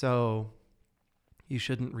 So you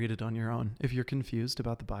shouldn't read it on your own. If you're confused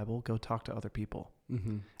about the Bible, go talk to other people.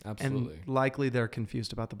 Absolutely. And likely they're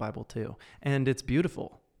confused about the Bible too. And it's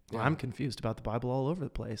beautiful. Yeah. I'm confused about the Bible all over the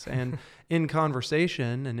place. And in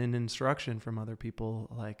conversation and in instruction from other people,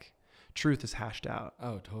 like truth is hashed out.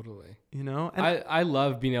 Oh, totally. And I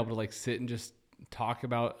love being able to like sit and just talk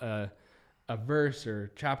about a verse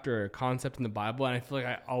or chapter or concept in the Bible, and I feel like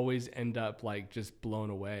I always end up like just blown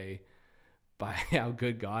away by how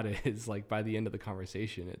good God is. Like by the end of the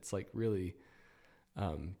conversation, it's like really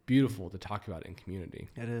beautiful to talk about in community.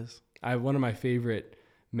 It is. One of my favorite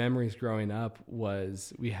memories growing up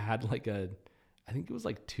was we had like I think it was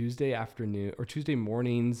like Tuesday afternoon or Tuesday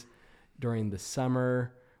mornings during the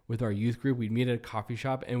summer with our youth group. We'd meet at a coffee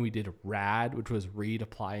shop and we did RAD, which was read,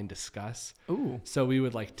 apply, and discuss. Ooh. So we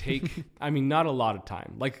would like take, I mean, not a lot of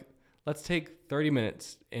time. Like, let's take 30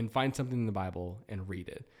 minutes and find something in the Bible and read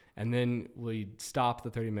it. And then we'd stop the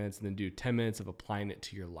 30 minutes and then do 10 minutes of applying it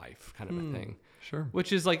to your life, kind of a thing. Sure.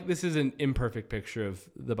 Which is like, this is an imperfect picture of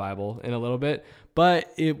the Bible in a little bit,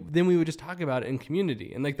 but then we would just talk about it in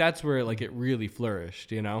community. And like, that's where like it really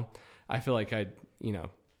flourished, you know? I feel like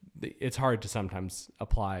it's hard to sometimes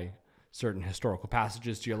apply certain historical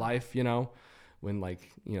passages to your life, you know, when like,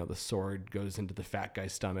 you know, the sword goes into the fat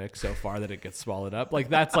guy's stomach so far that it gets swallowed up. Like,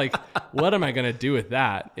 that's like, what am I going to do with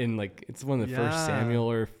that? In like, it's one of the First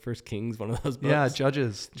Samuel or First Kings, one of those books. Yeah,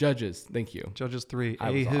 Judges. Thank you. Judges 3.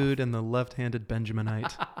 Ehud and the left-handed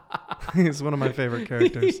Benjaminite. He's one of my favorite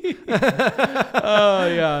characters. Oh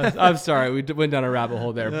yeah. I'm sorry. We went down a rabbit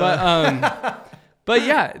hole there, but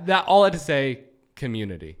yeah, that all I had to say,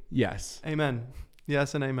 community. Yes. Amen.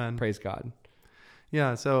 Yes. And amen. Praise God.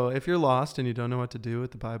 Yeah. So if you're lost and you don't know what to do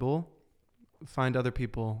with the Bible, find other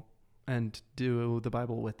people and do the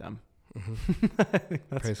Bible with them. Mm-hmm. I think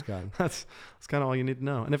Praise God. That's kind of all you need to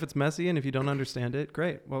know. And if it's messy and if you don't understand it,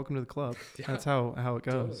 great. Welcome to the club. Yeah. That's how it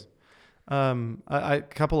goes. Totally. A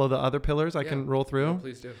couple of the other pillars I can roll through. No,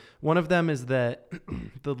 please do. One of them is that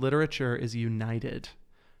the literature is united.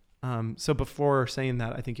 So before saying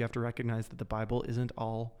that, I think you have to recognize that the Bible isn't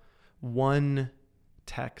all one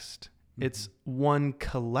text. Mm-hmm. It's one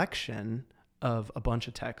collection of a bunch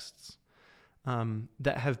of texts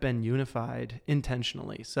that have been unified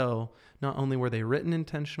intentionally. So not only were they written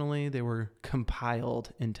intentionally, they were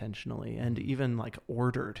compiled intentionally and even like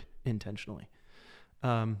ordered intentionally.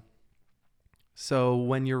 So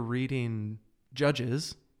when you're reading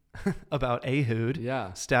Judges about Ehud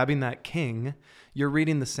stabbing that king, you're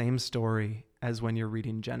reading the same story as when you're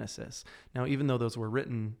reading Genesis. Now, even though those were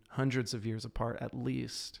written hundreds of years apart at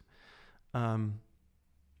least,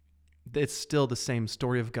 it's still the same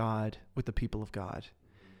story of God with the people of God.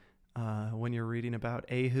 When you're reading about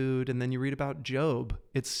Ehud and then you read about Job,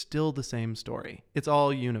 it's still the same story. It's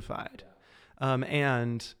all unified.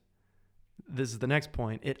 And this is the next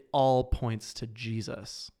point. It all points to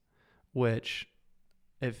Jesus, which,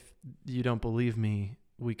 if you don't believe me,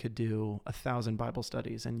 we could do 1,000 Bible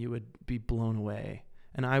studies and you would be blown away.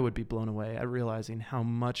 And I would be blown away at realizing how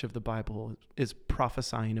much of the Bible is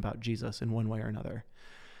prophesying about Jesus in one way or another.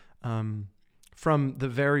 From the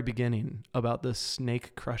very beginning, about the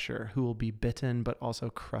snake crusher who will be bitten but also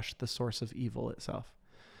crush the source of evil itself.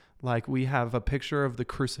 Like, we have a picture of the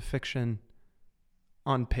crucifixion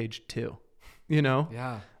on page 2, you know?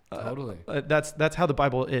 Yeah. Totally. That's how the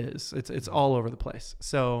Bible is. It's all over the place.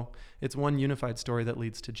 So it's one unified story that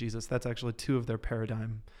leads to Jesus. That's actually 2 of their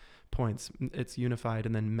paradigm points. It's unified,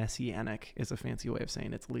 and then messianic is a fancy way of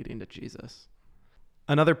saying it's leading to Jesus.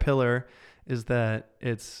 Another pillar is that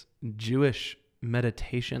it's Jewish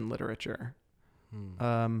meditation literature.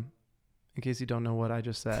 In case you don't know what I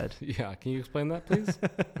just said. Yeah. Can you explain that, please?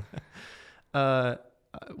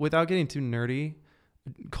 Without getting too nerdy,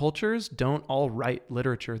 cultures don't all write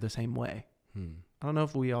literature the same way. I don't know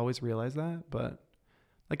if we always realize that, but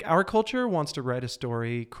like our culture wants to write a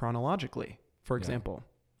story chronologically. For example,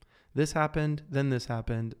 this happened, then this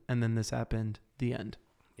happened, and then this happened, the end.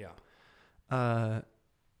 Yeah.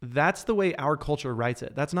 That's the way our culture writes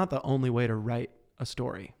it. That's not the only way to write a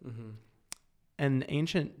story. Mm-hmm. And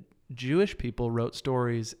ancient Jewish people wrote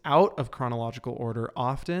stories out of chronological order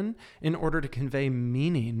often in order to convey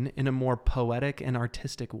meaning in a more poetic and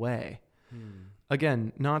artistic way.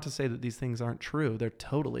 Again, not to say that these things aren't true. They're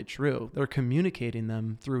totally true. They're communicating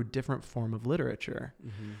them through a different form of literature.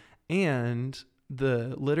 Mm-hmm. And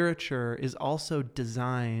the literature is also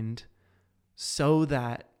designed so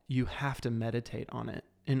that you have to meditate on it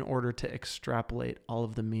in order to extrapolate all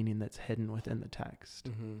of the meaning that's hidden within the text.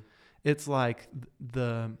 Mm-hmm. It's like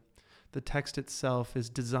the text itself is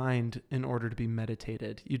designed in order to be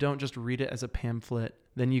meditated. You don't just read it as a pamphlet,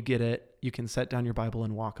 then you get it, you can set down your Bible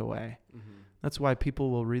and walk away. Mm-hmm. That's why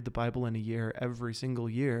people will read the Bible in a year, every single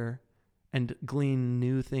year, and glean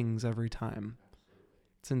new things every time.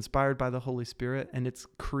 It's inspired by the Holy Spirit, and it's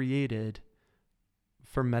created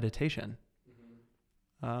for meditation.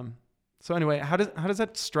 Mm-hmm. So anyway, how does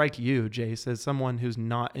that strike you, Jace, as someone who's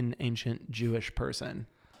not an ancient Jewish person?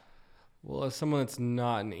 Well, as someone that's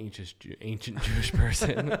not an ancient Jewish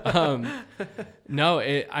person, no,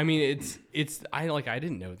 I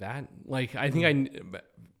didn't know that. Like, I think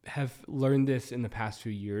have learned this in the past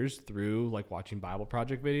few years through like watching Bible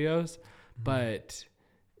Project videos, but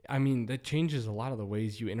I mean, that changes a lot of the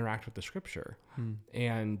ways you interact with the scripture.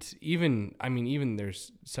 And even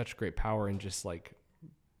there's such great power in just like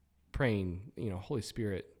praying, Holy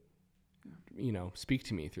Spirit, speak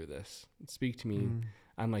to me through this. Speak to me.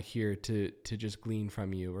 I'm like here to just glean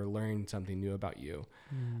from you or learn something new about you.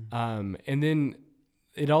 And then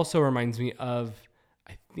it also reminds me of,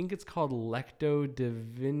 I think it's called Lectio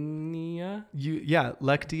Divina.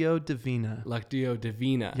 Lectio Divina. Lectio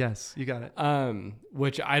Divina. Yes, you got it.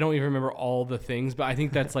 Which I don't even remember all the things, but I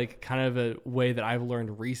think that's like kind of a way that I've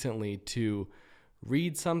learned recently to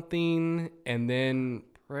read something and then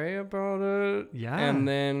pray about it. Yeah. And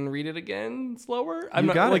then read it again slower. I'm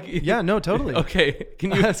not got like it. Yeah, no, totally. Okay.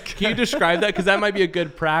 Can you describe that? Because that might be a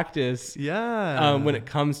good practice. Yeah. When it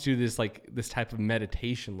comes to this type of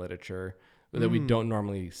meditation literature that we don't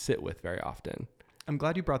normally sit with very often. I'm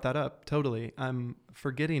glad you brought that up. Totally. I'm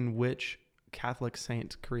forgetting which Catholic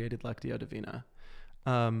saint created Lectio Divina.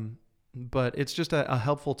 But it's just a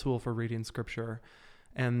helpful tool for reading scripture.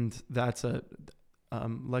 And that's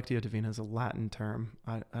Lectio Divina is a Latin term.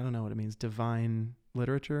 I don't know what it means. Divine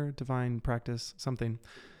literature, divine practice, something.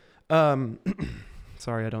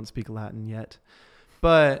 Sorry, I don't speak Latin yet.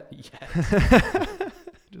 But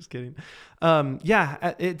just kidding.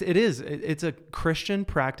 It is. It's a Christian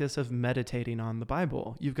practice of meditating on the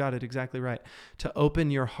Bible. You've got it exactly right. To open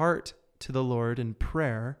your heart to the Lord in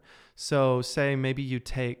prayer. So say maybe you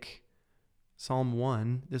take Psalm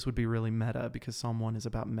 1. This would be really meta because Psalm 1 is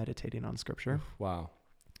about meditating on scripture. Wow.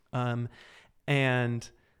 Did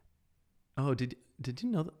you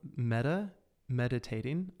know that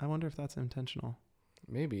meditating? I wonder if that's intentional.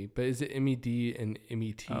 Maybe, but is it MED and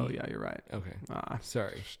MET? Oh yeah, you're right. Okay.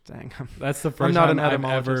 Sorry. Dang. That's the first time I've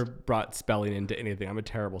ever brought spelling into anything. I'm a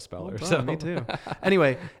terrible speller. So me too.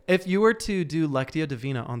 Anyway, if you were to do Lectio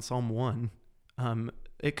Divina on Psalm 1,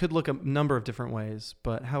 it could look a number of different ways,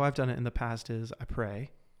 but how I've done it in the past is I pray,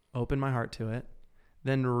 open my heart to it,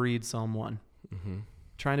 then read Psalm 1.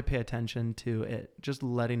 Trying to pay attention to it, just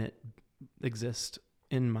letting it exist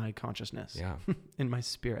in my consciousness, in my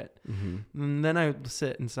spirit. And then I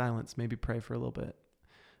sit in silence, maybe pray for a little bit,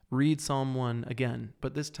 read Psalm 1 again,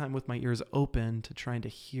 but this time with my ears open to trying to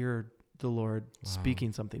hear the Lord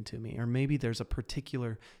speaking something to me. Or maybe there's a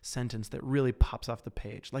particular sentence that really pops off the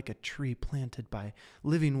page, like a tree planted by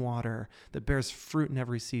living water that bears fruit in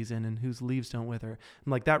every season and whose leaves don't wither.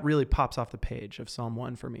 I'm like, that really pops off the page of Psalm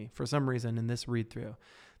 1 for me for some reason in this read through.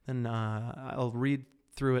 Then I'll read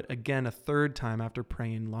through it again a third time after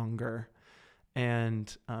praying longer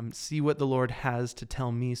and see what the Lord has to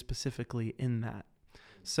tell me specifically in that.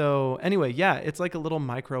 So anyway, it's like a little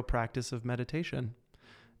micro practice of meditation.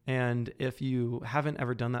 And if you haven't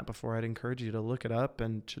ever done that before, I'd encourage you to look it up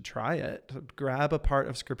and to try it. To grab a part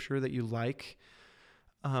of scripture that you like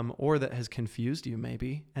or that has confused you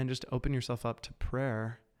maybe, and just open yourself up to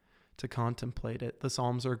prayer to contemplate it. The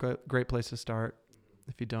Psalms are a great place to start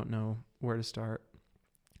if you don't know where to start.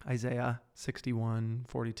 Isaiah 61,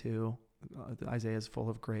 42. Isaiah is full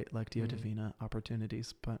of great Lectio Divina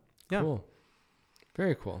opportunities. But yeah. Cool.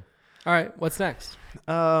 Very cool. All right, what's next?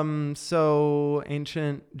 So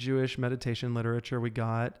ancient Jewish meditation literature we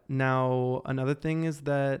got. Now, another thing is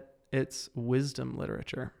that it's wisdom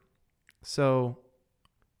literature. So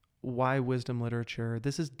why wisdom literature?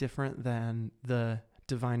 This is different than the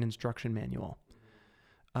divine instruction manual.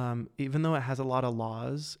 Even though it has a lot of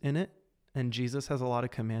laws in it and Jesus has a lot of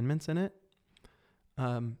commandments in it,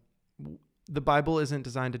 the Bible isn't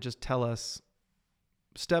designed to just tell us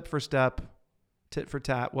step for step, tit for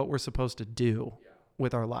tat, what we're supposed to do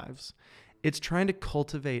with our lives. It's trying to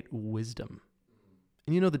cultivate wisdom.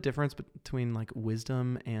 And you know the difference between like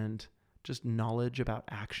wisdom and just knowledge about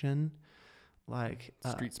action? Like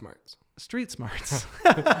street smarts. Street smarts.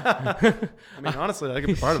 I mean, honestly, that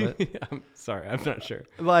could be part of it. I'm sorry, I'm not sure.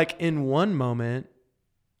 Like in one moment,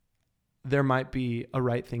 there might be a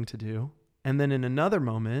right thing to do. And then in another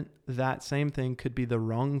moment, that same thing could be the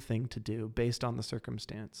wrong thing to do based on the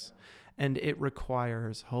circumstance. And it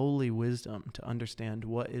requires holy wisdom to understand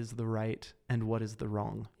what is the right and what is the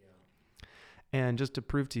wrong. And just to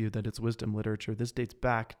prove to you that it's wisdom literature, this dates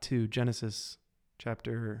back to Genesis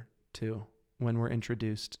chapter 2, when we're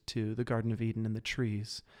introduced to the Garden of Eden and the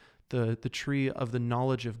trees. The tree of the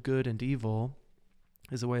knowledge of good and evil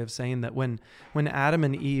is a way of saying that when Adam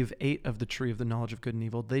and Eve ate of the tree of the knowledge of good and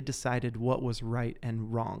evil, they decided what was right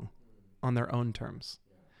and wrong on their own terms.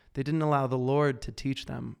 They didn't allow the Lord to teach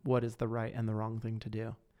them what is the right and the wrong thing to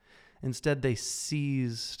do. Instead, they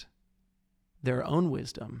seized their own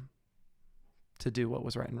wisdom to do what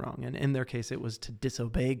was right and wrong. And in their case, it was to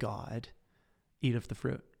disobey God, eat of the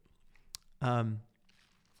fruit. And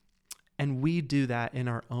we do that in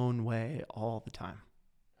our own way all the time.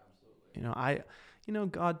 Absolutely.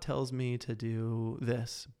 God tells me to do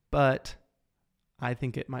this, but I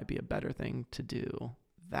think it might be a better thing to do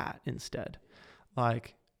that instead.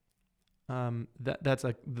 Like, that's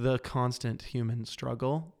like the constant human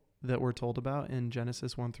struggle that we're told about in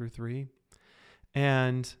Genesis 1-3.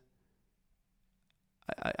 And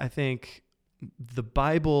I think the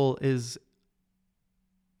Bible is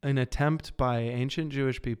an attempt by ancient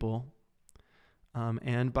Jewish people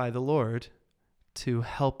and by the Lord to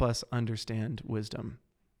help us understand wisdom,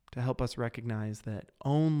 to help us recognize that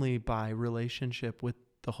only by relationship with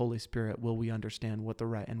the Holy Spirit will we understand what the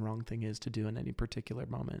right and wrong thing is to do in any particular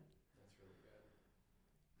moment.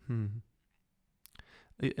 That's really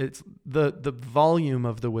good. It's the volume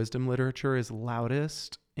of the wisdom literature is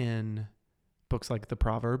loudest in books like the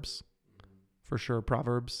Proverbs, for sure.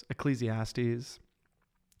 Proverbs, Ecclesiastes,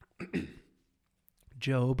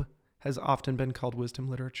 Job has often been called wisdom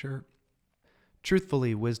literature.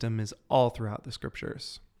 Truthfully, wisdom is all throughout the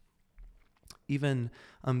scriptures. Even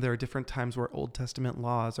there are different times where Old Testament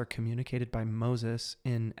laws are communicated by Moses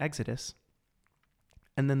in Exodus,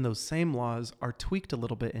 and then those same laws are tweaked a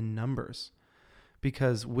little bit in Numbers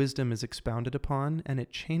because wisdom is expounded upon and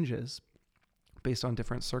it changes based on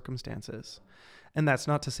different circumstances. And that's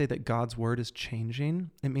not to say that God's word is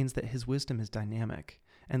changing. It means that his wisdom is dynamic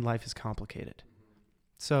and life is complicated.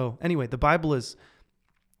 So anyway, the Bible it's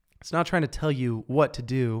not trying to tell you what to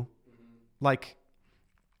do, like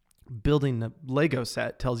building a Lego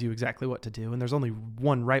set tells you exactly what to do, and there's only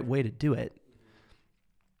one right way to do it.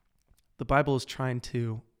 The Bible is trying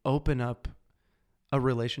to open up a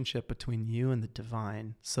relationship between you and the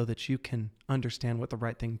divine so that you can understand what the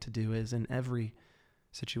right thing to do is in every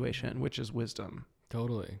situation, which is wisdom.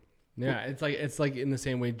 Totally. Yeah, it's like in the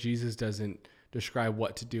same way Jesus doesn't describe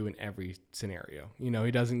what to do in every scenario.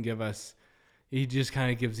 He doesn't give us, he just kind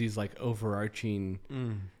of gives these like overarching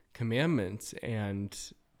commandments and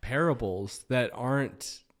parables that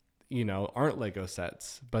aren't Lego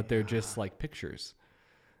sets, but they're just like pictures,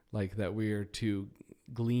 like that we are to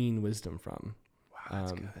glean wisdom from. Wow,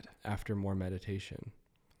 that's good. After more meditation.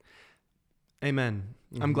 Amen.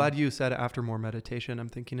 Mm-hmm. I'm glad you said after more meditation. I'm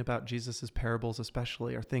thinking about Jesus's parables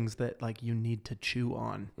especially are things that like you need to chew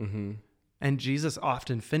on. Mm-hmm. And Jesus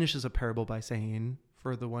often finishes a parable by saying,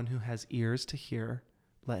 for the one who has ears to hear,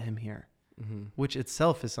 let him hear, which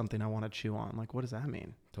itself is something I want to chew on. Like, what does that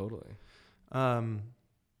mean? Totally.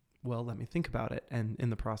 Well, let me think about it. And in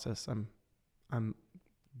the process, I'm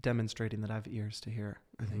demonstrating that I have ears to hear,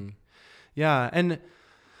 I think. Yeah. And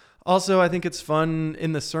also, I think it's fun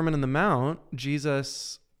in the Sermon on the Mount,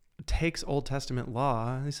 Jesus takes Old Testament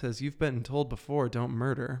law. He says, you've been told before, don't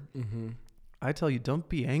murder. Mm-hmm. I tell you, don't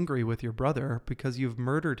be angry with your brother because you've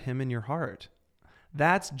murdered him in your heart.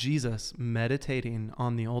 That's Jesus meditating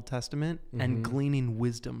on the Old Testament and gleaning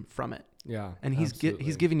wisdom from it. Yeah. And he's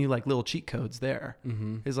giving you like little cheat codes there.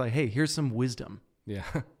 Mm-hmm. He's like, hey, here's some wisdom. Yeah.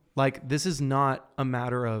 Like, this is not a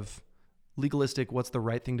matter of legalistic, what's the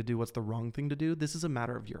right thing to do, what's the wrong thing to do. This is a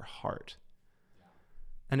matter of your heart. Yeah.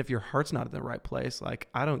 And if your heart's not in the right place, like,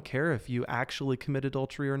 I don't care if you actually commit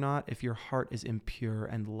adultery or not. If your heart is impure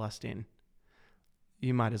and lusting,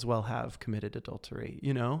 you might as well have committed adultery,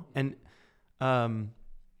 And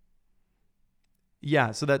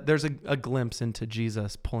so that there's a glimpse into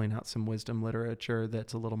Jesus pulling out some wisdom literature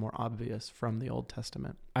that's a little more obvious from the Old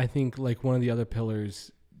Testament. I think like one of the other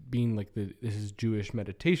pillars being like this is Jewish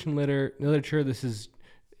meditation literature. This is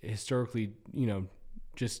historically,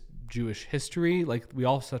 just Jewish history. Like we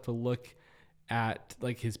also have to look at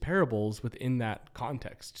like his parables within that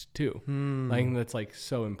context too. Like that's like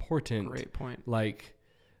so important. Great point. Like,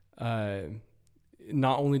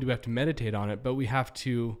 not only do we have to meditate on it, but we have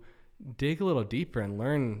to dig a little deeper and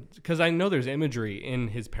learn, because I know there's imagery in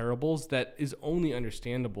his parables that is only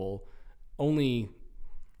understandable,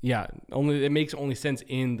 it makes only sense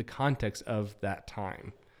in the context of that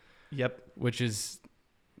time. Yep. Which is,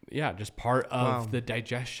 just part of the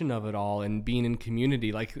digestion of it all and being in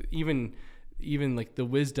community. Like even like the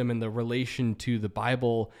wisdom and the relation to the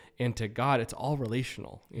Bible and to God, it's all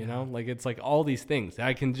relational, you know, like it's like all these things.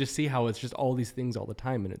 I can just see how it's just all these things all the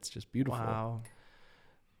time. And it's just beautiful. Wow.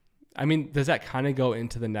 I mean, does that kind of go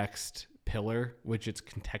into the next pillar, which it's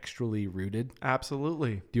contextually rooted?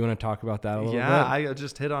 Absolutely. Do you want to talk about that a little bit? Yeah, I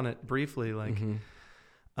just hit on it briefly. Like,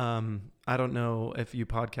 I don't know if you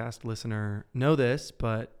podcast listener know this,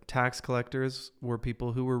 but tax collectors were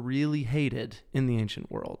people who were really hated in the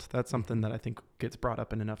ancient world. That's something that I think gets brought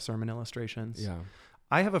up in enough sermon illustrations. Yeah.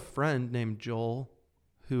 I have a friend named Joel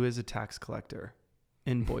who is a tax collector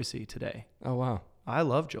in Boise today. Oh, wow. I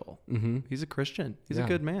love Joel. Mm-hmm. He's a Christian. He's Yeah. a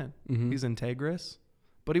good man. Mm-hmm. He's integrous,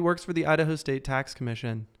 but he works for the Idaho State Tax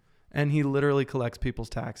Commission, and he literally collects people's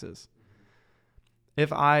taxes.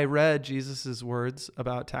 If I read Jesus's words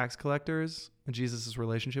about tax collectors and Jesus's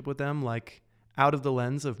relationship with them, like out of the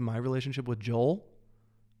lens of my relationship with Joel,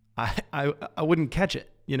 I wouldn't catch it,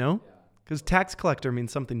 you know, because tax collector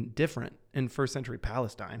means something different in first century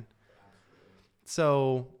Palestine.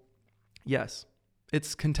 So yes,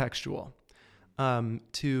 it's contextual.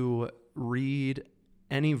 To read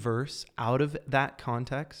any verse out of that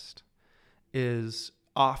context is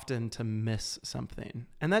often to miss something.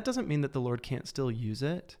 And that doesn't mean that the Lord can't still use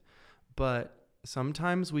it, but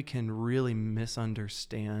sometimes we can really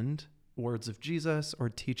misunderstand words of Jesus or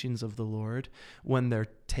teachings of the Lord when they're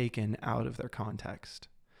taken out of their context.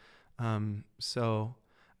 So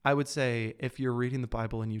I would say if you're reading the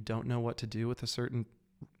Bible and you don't know what to do with a certain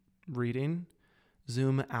reading,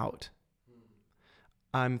 zoom out.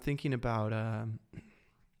 I'm thinking about a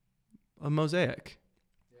mosaic.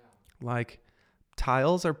 Like,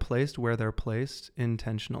 tiles are placed where they're placed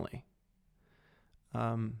intentionally.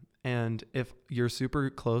 And if you're super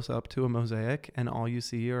close up to a mosaic and all you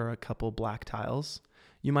see are a couple black tiles,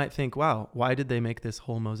 you might think, wow, why did they make this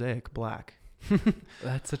whole mosaic black?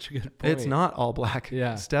 That's such a good point. It's not all black.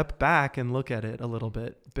 Yeah. Step back and look at it a little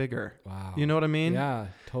bit bigger. Wow. You know what I mean? Yeah,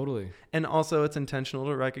 totally. And also it's intentional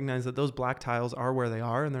to recognize that those black tiles are where they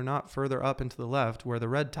are and they're not further up and to the left where the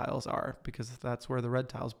red tiles are, because that's where the red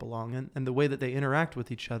tiles belong. And the way that they interact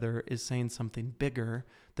with each other is saying something bigger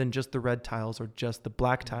than just the red tiles or just the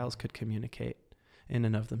black tiles could communicate in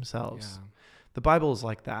and of themselves. Yeah. The Bible is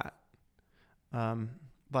like that.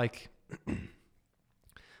 Like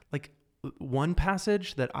one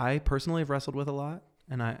passage that I personally have wrestled with a lot,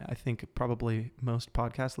 and I think probably most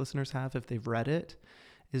podcast listeners have if they've read it,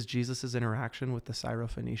 is Jesus's interaction with the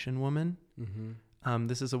Syrophoenician woman. Mm-hmm.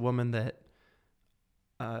 This is a woman that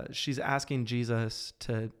she's asking Jesus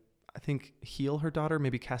to, I think, heal her daughter,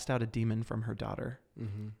 maybe cast out a demon from her daughter.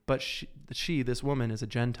 Mm-hmm. But this woman, is a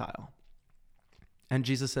Gentile. And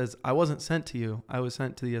Jesus says, I wasn't sent to you. I was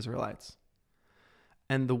sent to the Israelites.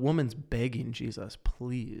 And the woman's begging Jesus,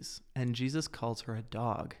 please. And Jesus calls her a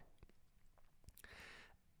dog.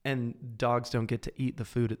 And dogs don't get to eat the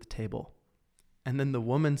food at the table. And then the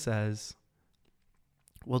woman says,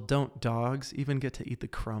 well, don't dogs even get to eat the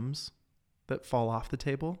crumbs that fall off the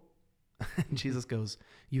table? And Jesus goes,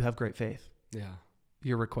 you have great faith. Yeah.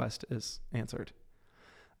 Your request is answered.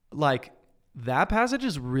 Like, that passage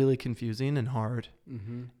is really confusing and hard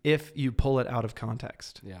if you pull it out of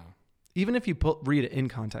context. Yeah. Even if you read it in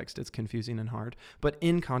context, it's confusing and hard. But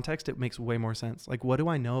in context, it makes way more sense. Like, what do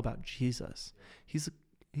I know about Jesus?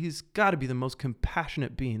 He's got to be the most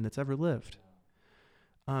compassionate being that's ever lived.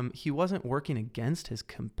 He wasn't working against his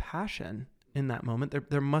compassion in that moment.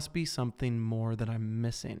 There must be something more that I'm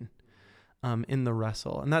missing in the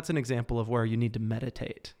wrestle. And that's an example of where you need to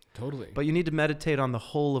meditate. Totally. But you need to meditate on the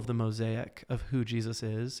whole of the mosaic of who Jesus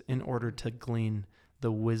is in order to glean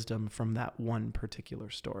the wisdom from that one particular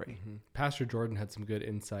story. Mm-hmm. Pastor Jordan had some good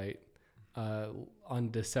insight on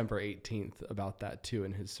December 18th about that too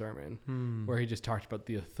in his sermon, where he just talked about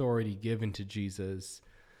the authority given to Jesus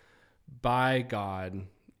by God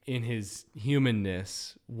in his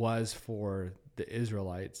humanness was for the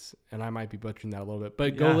Israelites. And I might be butchering that a little bit,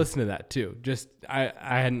 but go listen to that too. Just, I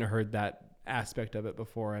hadn't heard that aspect of it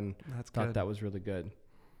before and thought that was really good.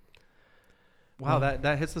 Wow.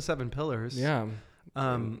 That hits the 7 pillars. Yeah.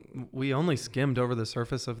 We only skimmed over the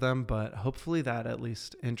surface of them, but hopefully that at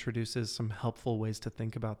least introduces some helpful ways to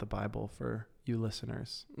think about the Bible for you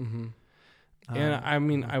listeners. Mm-hmm. And I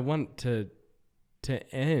mean, I want to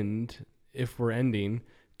end, if we're ending,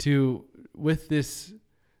 with this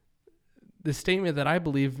statement that I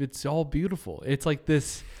believe it's all beautiful. It's like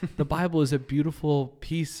this, the Bible is a beautiful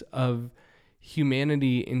piece of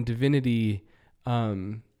humanity and divinity.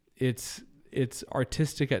 It's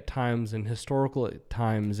artistic at times and historical at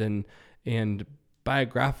times and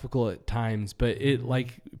biographical at times, but it,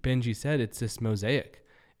 like Benji said, it's this mosaic,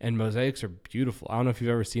 and mosaics are beautiful. I don't know if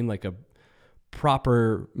you've ever seen like a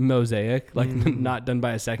proper mosaic, like not done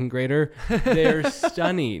by a second grader. They're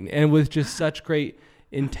stunning and with just such great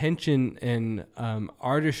intention and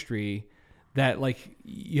artistry that like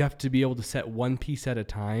you have to be able to set one piece at a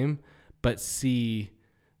time, but see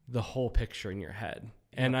the whole picture in your head.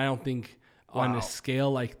 And I don't think on a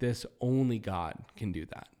scale like this, only God can do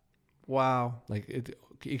that. Wow. Like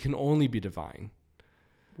it can only be divine.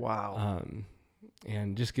 Wow.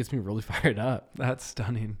 And just gets me really fired up. That's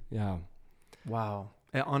stunning. Yeah. Wow.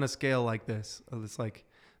 On a scale like this, it's like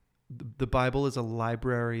the Bible is a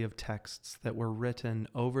library of texts that were written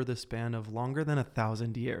over the span of longer than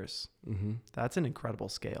 1,000 years. Mm-hmm. That's an incredible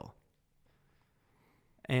scale.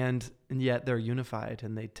 And yet they're unified,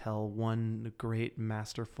 and they tell one great,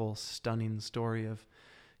 masterful, stunning story of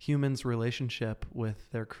humans' relationship with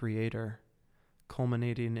their Creator,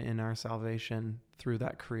 culminating in our salvation through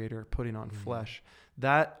that Creator putting on flesh.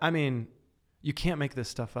 That, I mean, you can't make this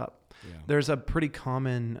stuff up. Yeah. There's a pretty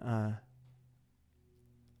common,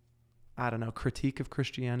 critique of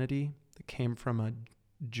Christianity that came from a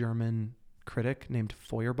German critic named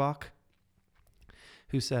Feuerbach,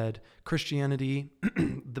 who said, Christianity,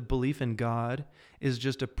 the belief in God, is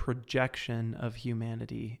just a projection of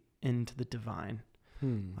humanity into the divine.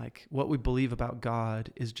 Like, what we believe about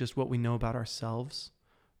God is just what we know about ourselves,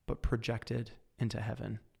 but projected into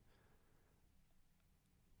heaven.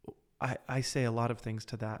 I say a lot of things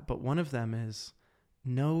to that, but one of them is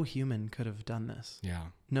no human could have done this. Yeah.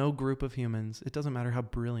 No group of humans. It doesn't matter how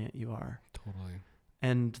brilliant you are. Totally.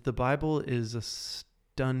 And the Bible is a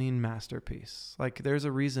stunning masterpiece. Like, there's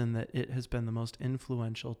a reason that it has been the most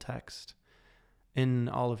influential text in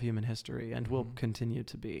all of human history and will continue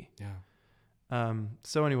to be. Yeah.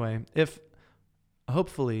 So anyway, if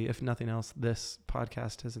nothing else, this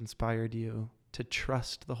podcast has inspired you to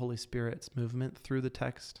trust the Holy Spirit's movement through the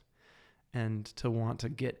text and to want to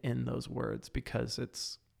get in those words, because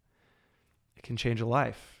it can change a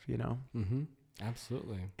life, you know? Mm-hmm.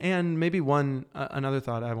 Absolutely. And maybe another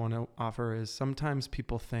thought I want to offer is sometimes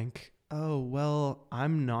people think, oh, well,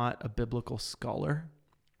 I'm not a biblical scholar.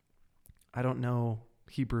 I don't know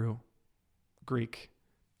Hebrew, Greek,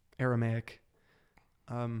 Aramaic.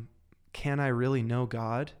 Can I really know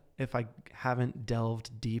God if I haven't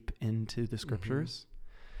delved deep into the scriptures?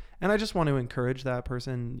 And I just want to encourage that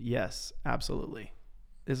person. Yes, absolutely.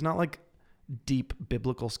 It's not like deep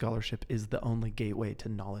biblical scholarship is the only gateway to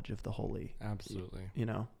knowledge of the holy. Absolutely. You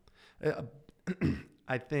know,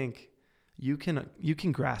 I think you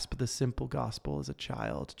can grasp the simple gospel as a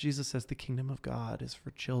child. Jesus says the kingdom of God is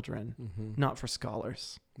for children, not for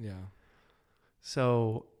scholars. Yeah.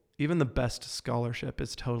 So even the best scholarship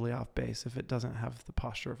is totally off base if it doesn't have the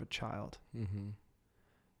posture of a child.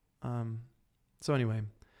 So anyway.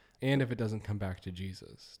 And if it doesn't come back to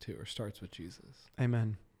Jesus too, or starts with Jesus.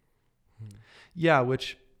 Amen. Yeah,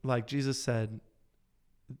 which, like Jesus said,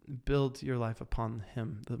 build your life upon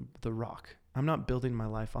him, the rock. I'm not building my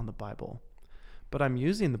life on the Bible, but I'm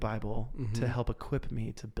using the Bible to help equip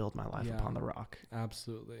me to build my life upon the rock.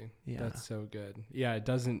 Absolutely. Yeah. That's so good. Yeah,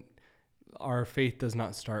 our faith does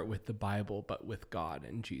not start with the Bible, but with God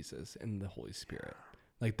and Jesus and the Holy Spirit.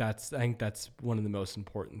 Like I think that's one of the most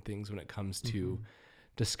important things when it comes to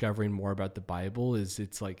discovering more about the Bible. Is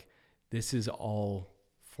it's like, this is all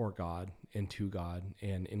for God and to God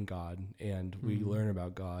and in God, and we learn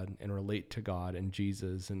about God and relate to God and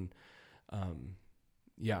Jesus. And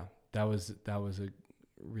that was a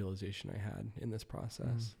realization I had in this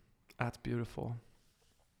process. That's beautiful.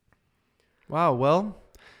 Wow. Well,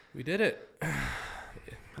 we did it.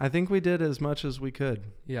 I think we did as much as we could.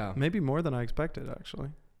 Yeah. Maybe more than I expected,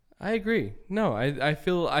 actually. I agree. No, I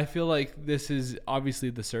feel like this is obviously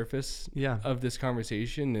the surface of this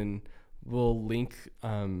conversation, and we'll link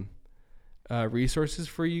resources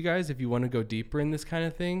for you guys if you want to go deeper in this kind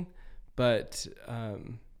of thing. But I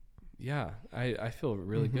feel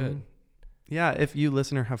really good. Yeah, if you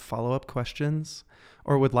listener have follow-up questions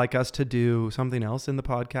or would like us to do something else in the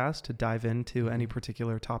podcast to dive into any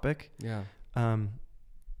particular topic,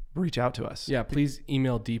 reach out to us. Yeah, please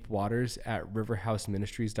email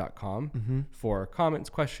deepwaters@riverhouseministries.com for comments,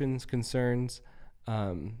 questions, concerns.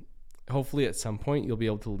 Hopefully at some point you'll be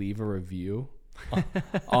able to leave a review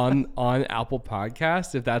on Apple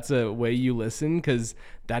Podcasts, if that's a way you listen, because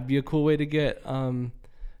that'd be a cool way to get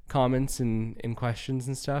comments and questions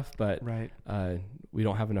and stuff. But we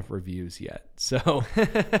don't have enough reviews yet, so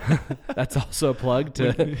that's also a plug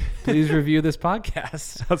to please review this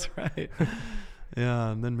podcast. That's right.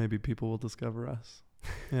 Yeah, and then maybe people will discover us.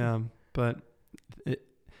 Yeah, but in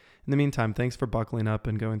the meantime, thanks for buckling up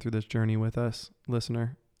and going through this journey with us,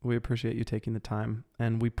 listener. We appreciate you taking the time,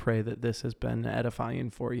 and we pray that this has been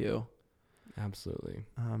edifying for you. Absolutely.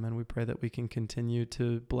 And we pray that we can continue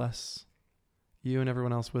to bless you and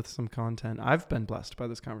everyone else with some content. I've been blessed by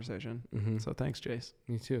this conversation. So thanks, Jace.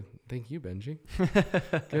 Me too. Thank you, Benji.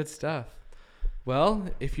 Good stuff. Well,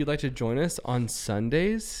 if you'd like to join us on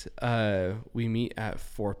Sundays, we meet at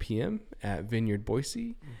 4 p.m. at Vineyard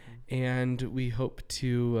Boise, and we hope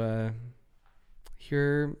to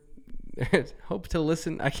hope to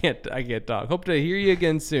listen. I can't talk. Hope to hear you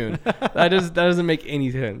again soon. That doesn't make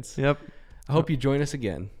any sense. Yep. I hope you join us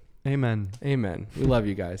again. Amen. Amen. We love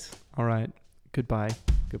you guys. All right. Goodbye.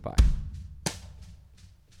 Goodbye.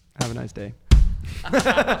 Have a nice day.